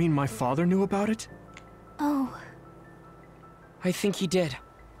 does that mean my father knew about it? Oh. I think he did.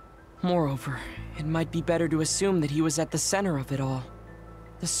 Moreover, it might be better to assume that he was at the center of it all.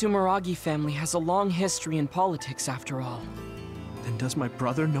 The Sumeragi family has a long history in politics, after all. Then does my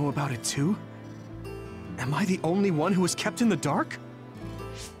brother know about it too? Am I the only one who was kept in the dark?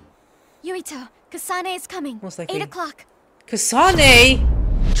 Yurito, Kasane is coming. Most likely. 8 o'clock. Kasane!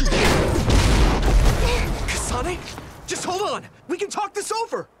 Kasane? Just hold on! We can talk this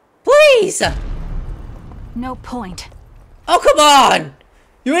over! Please! No point. Oh, come on!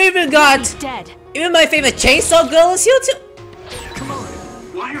 You even got... He's dead. Even my favorite chainsaw girl is here too? Come on.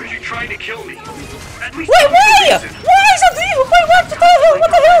 Why are you trying to kill me? At least Wait, why? Why is it you? Wait, what the hell?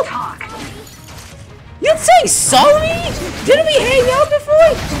 What the hell? You're saying sorry? Didn't we hang out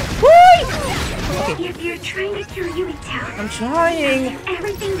before? Why? Okay. If you're trying to kill Yuito, I'm trying.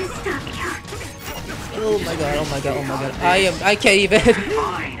 everything to stop you. Oh my god, oh my god, oh my god. I can't even.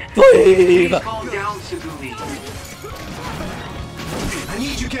 Fine. Please. Calm down, Sugumi. I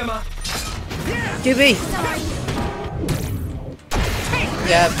need you, Gemma. Give me.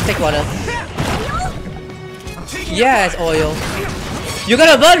 Yeah, take water. Yes, oil. You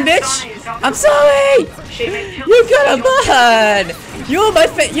gotta burn, bitch! I'm sorry! You gotta burn! You're my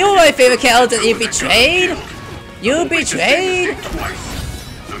favorite character. You betrayed! You betrayed!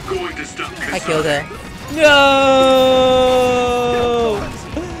 I killed her. No!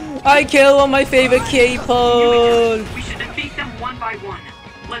 I killed all my favorite people! We should defeat them one by one.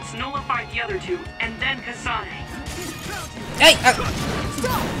 Let's nullify the other two, and then Kasane. Hey!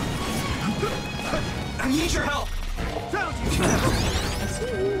 I need your help. Found you.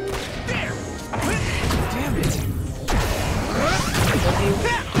 There. Damn it.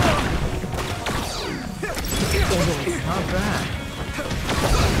 Not bad.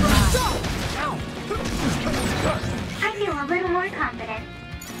 I feel a little more confident.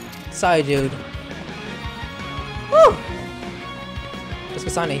 Sorry, dude. Woo! Let's go,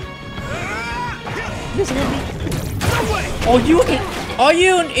 Sunny. Are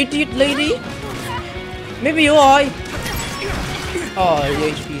you an idiot lady? Maybe you are. Oh,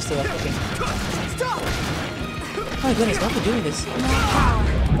 your HP is still up. Okay. Oh my goodness, why are we doing this?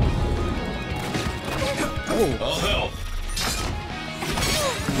 Oh.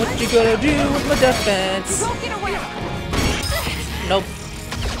 What you gonna do with my defense? Nope.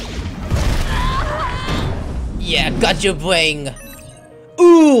 Yeah, got your brain.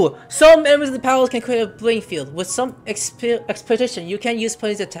 Ooh! Some enemies with powers can create a brain field. With some expedition, you can use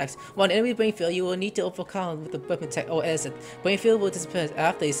poison attacks. While enemy brain field, you will need to overcome with the weapon attack or acid. Brain field will disappear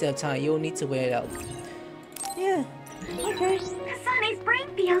after a set of time. You will need to wear it out. Yeah. Okay. Kasane's brain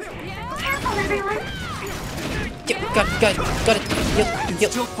field. Careful, everyone. Got it.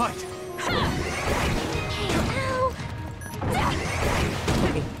 Yep. Still fight.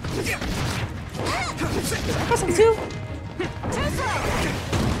 I got some too.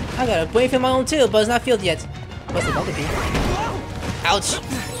 I got a brain field of my own too, but it's not filled yet. What's it about to be? Ouch!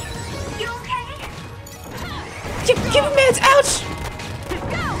 You okay? Give me minutes! Ouch!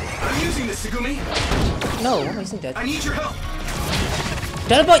 I'm using this, Sugumi. No, why am I using that? I need your help.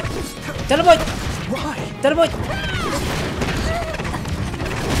 Data boy! Data boy! Why? Data boy!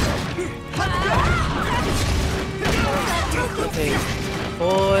 Okay. 4,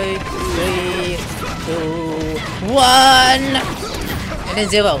 3, 2, 1! And then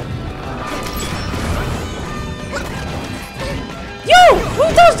 0. Yo! Who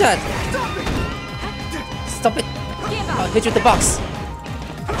does that? Stop it! I'll hit you with the box.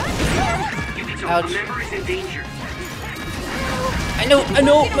 Ouch. I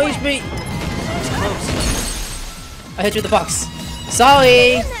know, my HP! I hit you with the box.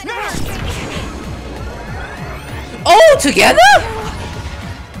 Sorry! Oh, together?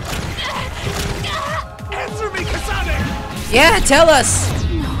 Answer me, Kasane! Yeah, tell us!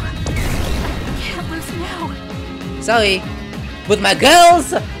 No. Can't lose now. Sorry. With my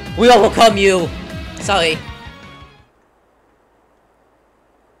girls, we overcome you. Sorry.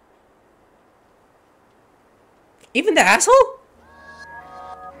 Even the asshole?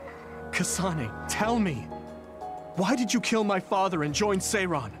 Kasane, tell me. Why did you kill my father and join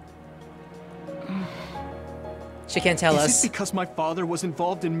Seiran? She can't tell us. Is it because my father was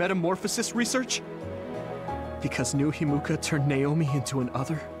involved in metamorphosis research? Because New Himuka turned Naomi into an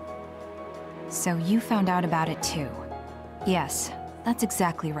other? So you found out about it too. Yes, that's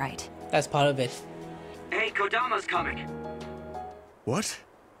exactly right. That's part of it. Hey, Kodama's coming. What?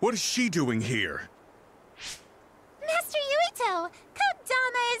 What is she doing here? Master Yuito,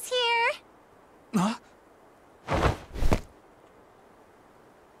 Kodama is here. Huh?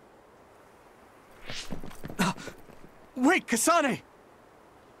 Wait, Kasane!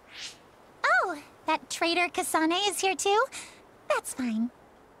 Oh, that traitor Kasane is here too? That's fine.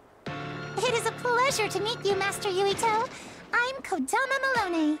 It is a pleasure to meet you, Master Yuito. I'm Kodama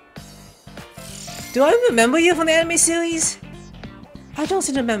Malone. Do I remember you from the anime series? I don't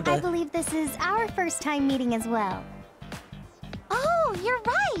seem to remember. I believe this is our first time meeting as well. Oh, you're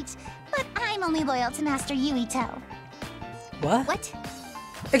right. But I'm only loyal to Master Yuito. What? What?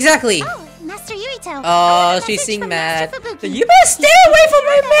 Exactly! Oh, Master Yuito. Oh, she's seeing mad. You better stay away from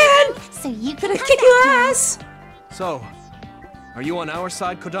my man! So you I'm can gonna kick your ass! So, are you on our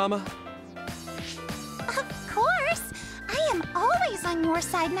side, Kodama? Of course. I am always on your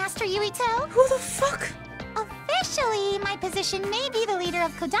side, Master Yuito. Who the fuck? A fish Officially, my position may be the leader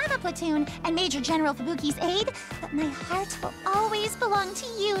of Kodama Platoon and Major General Fubuki's aide, but my heart will always belong to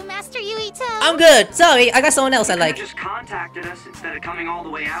you, Master Yuito. I'm good. Sorry, I got someone else I like. You just contacted us instead of coming all the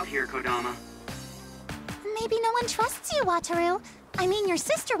way out here, Kodama. Maybe no one trusts you, Wataru. I mean, your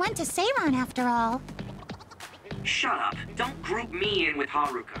sister went to Seiran after all. Shut up. Don't group me in with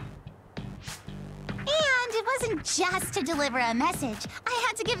Haruka. And it wasn't just to deliver a message. I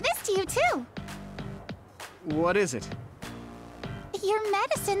had to give this to you, too. What is it? Your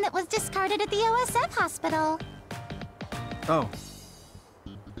medicine that was discarded at the OSF hospital. Oh.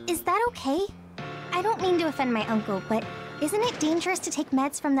 Is that okay? I don't mean to offend my uncle, but isn't it dangerous to take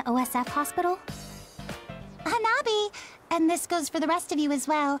meds from the OSF hospital? Hanabi, and this goes for the rest of you as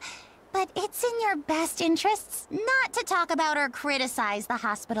well, but it's in your best interests not to talk about or criticize the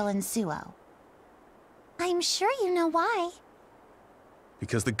hospital in Suo. I'm sure you know why.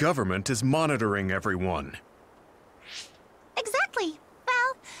 Because the government is monitoring everyone. Exactly.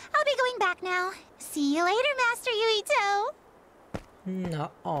 Well, I'll be going back now. See you later, Master Yuito.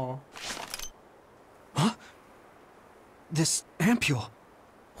 No. Huh? This ampule.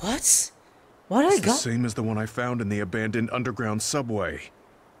 What? What did I It's the got? same as the one I found in the abandoned underground subway.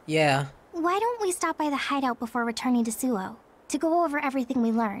 Yeah. Why don't we stop by the hideout before returning to Suo to go over everything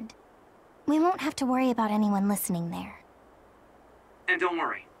we learned? We won't have to worry about anyone listening there. And don't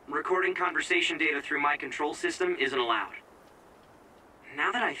worry, recording conversation data through my control system isn't allowed. Now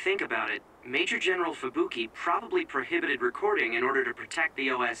that I think about it, Major General Fubuki probably prohibited recording in order to protect the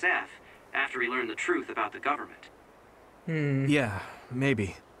OSF after he learned the truth about the government. Yeah,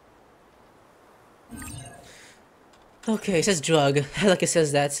 maybe. Okay, it says drug. Like it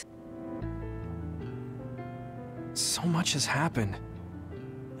says that. So much has happened.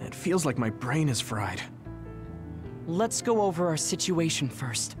 It feels like my brain is fried. Let's go over our situation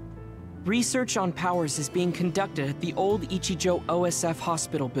first. Research on powers is being conducted at the old Ichijo OSF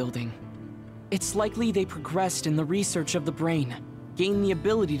hospital building. It's likely they progressed in the research of the brain, gained the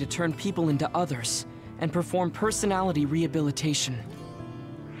ability to turn people into others, and perform personality rehabilitation.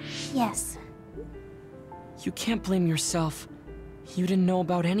 Yes. You can't blame yourself. You didn't know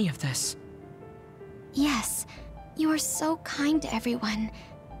about any of this. Yes. You are so kind to everyone.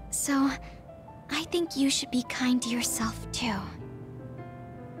 So, I think you should be kind to yourself, too.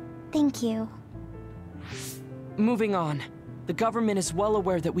 Thank you. Moving on. The government is well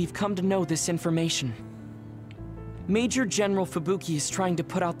aware that we've come to know this information. Major General Fubuki is trying to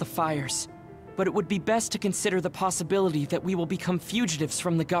put out the fires, but it would be best to consider the possibility that we will become fugitives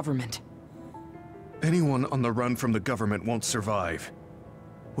from the government. Anyone on the run from the government won't survive.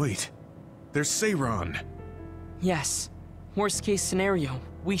 Wait, there's Seiran. Yes. Worst case scenario,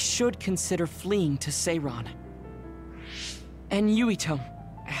 we should consider fleeing to Seiran. And Yuito,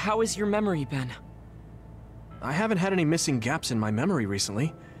 how has your memory been? I haven't had any missing gaps in my memory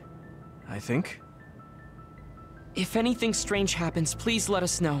recently. I think. If anything strange happens, please let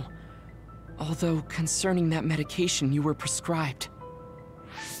us know. Although, concerning that medication you were prescribed.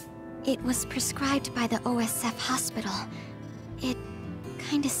 It was prescribed by the OSF hospital. It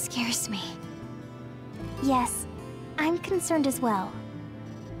kinda scares me. Yes, I'm concerned as well.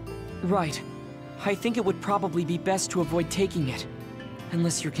 Right. I think it would probably be best to avoid taking it,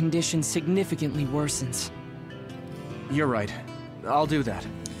 unless your condition significantly worsens. You're right. I'll do that.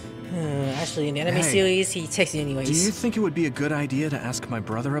 Actually, in the anime Hey, series, he takes it anyways. Do you think it would be a good idea to ask my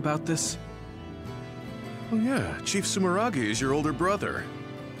brother about this? Oh yeah, Chief Sumeragi is your older brother.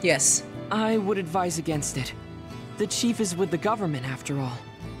 Yes. I would advise against it. The chief is with the government, after all.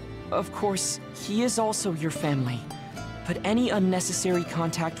 Of course, he is also your family, but any unnecessary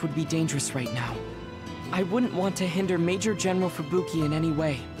contact would be dangerous right now. I wouldn't want to hinder Major General Fubuki in any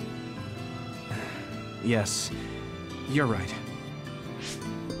way. Yes, you're right.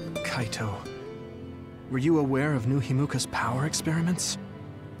 Kaito, were you aware of New Himuka's power experiments?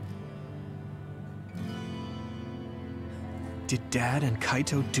 Did Dad and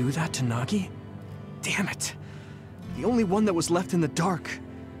Kaito do that to Nagi? Damn it! The only one that was left in the dark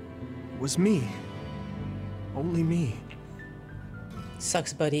was me. Only me.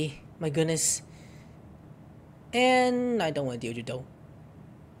 Sucks, buddy. My goodness. And I don't want to deal with you, though.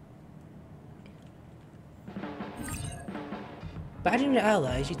 By adding your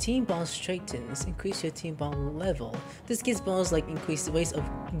allies, your team bond strengthens, increase your team bond level. This gives bonus like increased rates of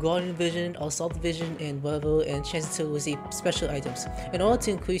guardian vision, assault vision, and level, and chances to receive special items. In order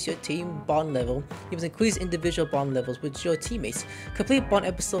to increase your team bond level, you must increase individual bond levels with your teammates, complete bond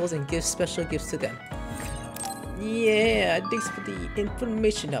episodes, and give special gifts to them. Yeah, thanks for the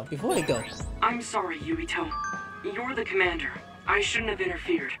information. Now, before I go, I'm sorry, Yuito. You're the commander. I shouldn't have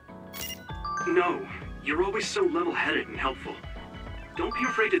interfered. No, You're always so level-headed and helpful. Don't be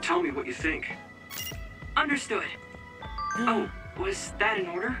afraid to tell me what you think. Understood. Oh, was that in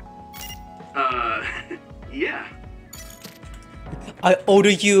order? Yeah. I order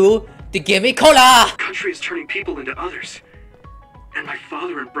you to give me cola! The country is turning people into others. And my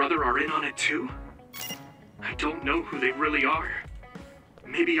father and brother are in on it too? I don't know who they really are.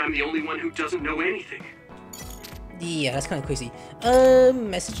 Maybe I'm the only one who doesn't know anything. Yeah, that's kind of crazy.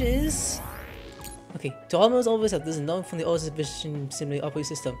 Messages? Okay, to almost always have this is known from the old Vision Simulator operating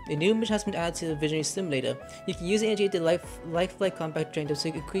system. A new mission has been added to the Visionary Simulator. You can use the energy of the lifelike combat train to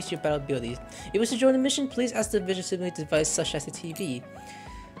increase your battle abilities. If you wish to join the mission, please ask the Vision Simulator device such as the TV.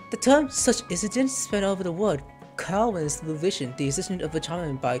 The term such incidents spread over the world. Carwin's Vision, the assistant of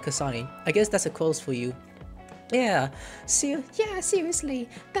Jeremiah by Kasane. I guess that's a close for you. Yeah, seriously,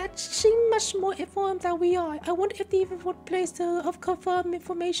 that seems much more informed than we are. I wonder if they even would place of confirmed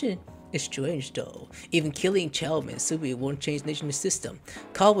information. It's strange though. Even killing Chairman Subi won't change the nation's system.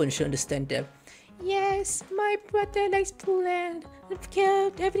 Carwin should understand that. Yes, my brother likes to land.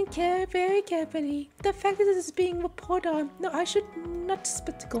 Everything very carefully. The fact that this is being reported on, no, I should not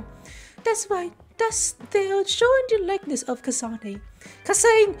spectacle. That's right. They're showing the likeness of Kasane.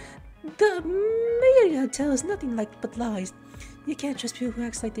 Kasane, the media tells nothing but lies. You can't trust people who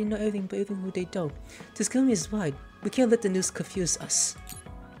act like they know everything but even who they don't. Tsugumi is right. We can't let the news confuse us.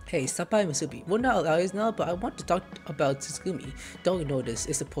 Hey, stop by Masubi. We're not allies now, but I want to talk about Tsugumi. Don't ignore this.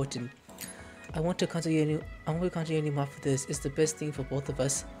 It's important. I want to contact you anymore for this. It's the best thing for both of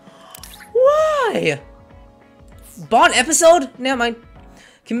us. Why? Bond episode? Never mind.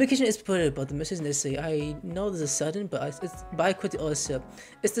 Communication is important, but the message is necessary. I know this is sudden, but I quit the OSF.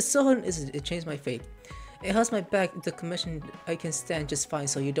 It's the sudden, it changed my fate. It hurts my back. The commission I can stand just fine,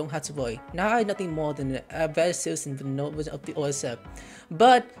 so you don't have to worry. Now I'm nothing more than a bad citizen with no vision of the OSF.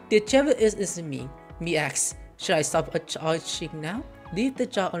 But the chamber isn't me asks. Should I stop arching now? Leave the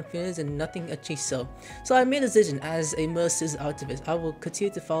job unfinished and nothing achieved so. So I made a decision as a merciless activist. I will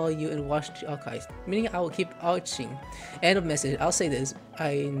continue to follow you and watch the archives. Meaning I will keep arching. End of message. I'll say this.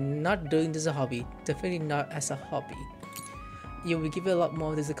 I'm not doing this as a hobby. Definitely not as a hobby. You will give it a lot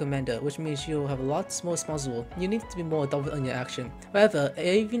more as a commander, which means you'll have a lot more responsible. You need to be more double on your action. However,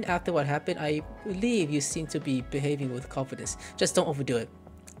 even after what happened, I believe you seem to be behaving with confidence. Just don't overdo it.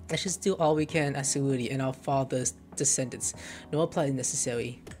 Let's just do all we can as security and our father's descendants. No apply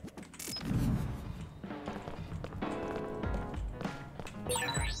necessary.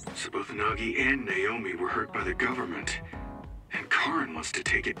 So both Nagi and Naomi were hurt by the government, and Karin wants to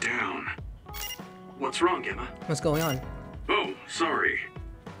take it down. What's wrong, Emma? What's going on? Oh, sorry.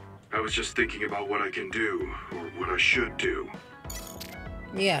 I was just thinking about what I can do, or what I should do.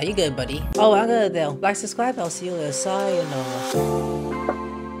 Yeah, you good, buddy. Oh, I'm good though. Like, subscribe. I'll see you later. Sayonara.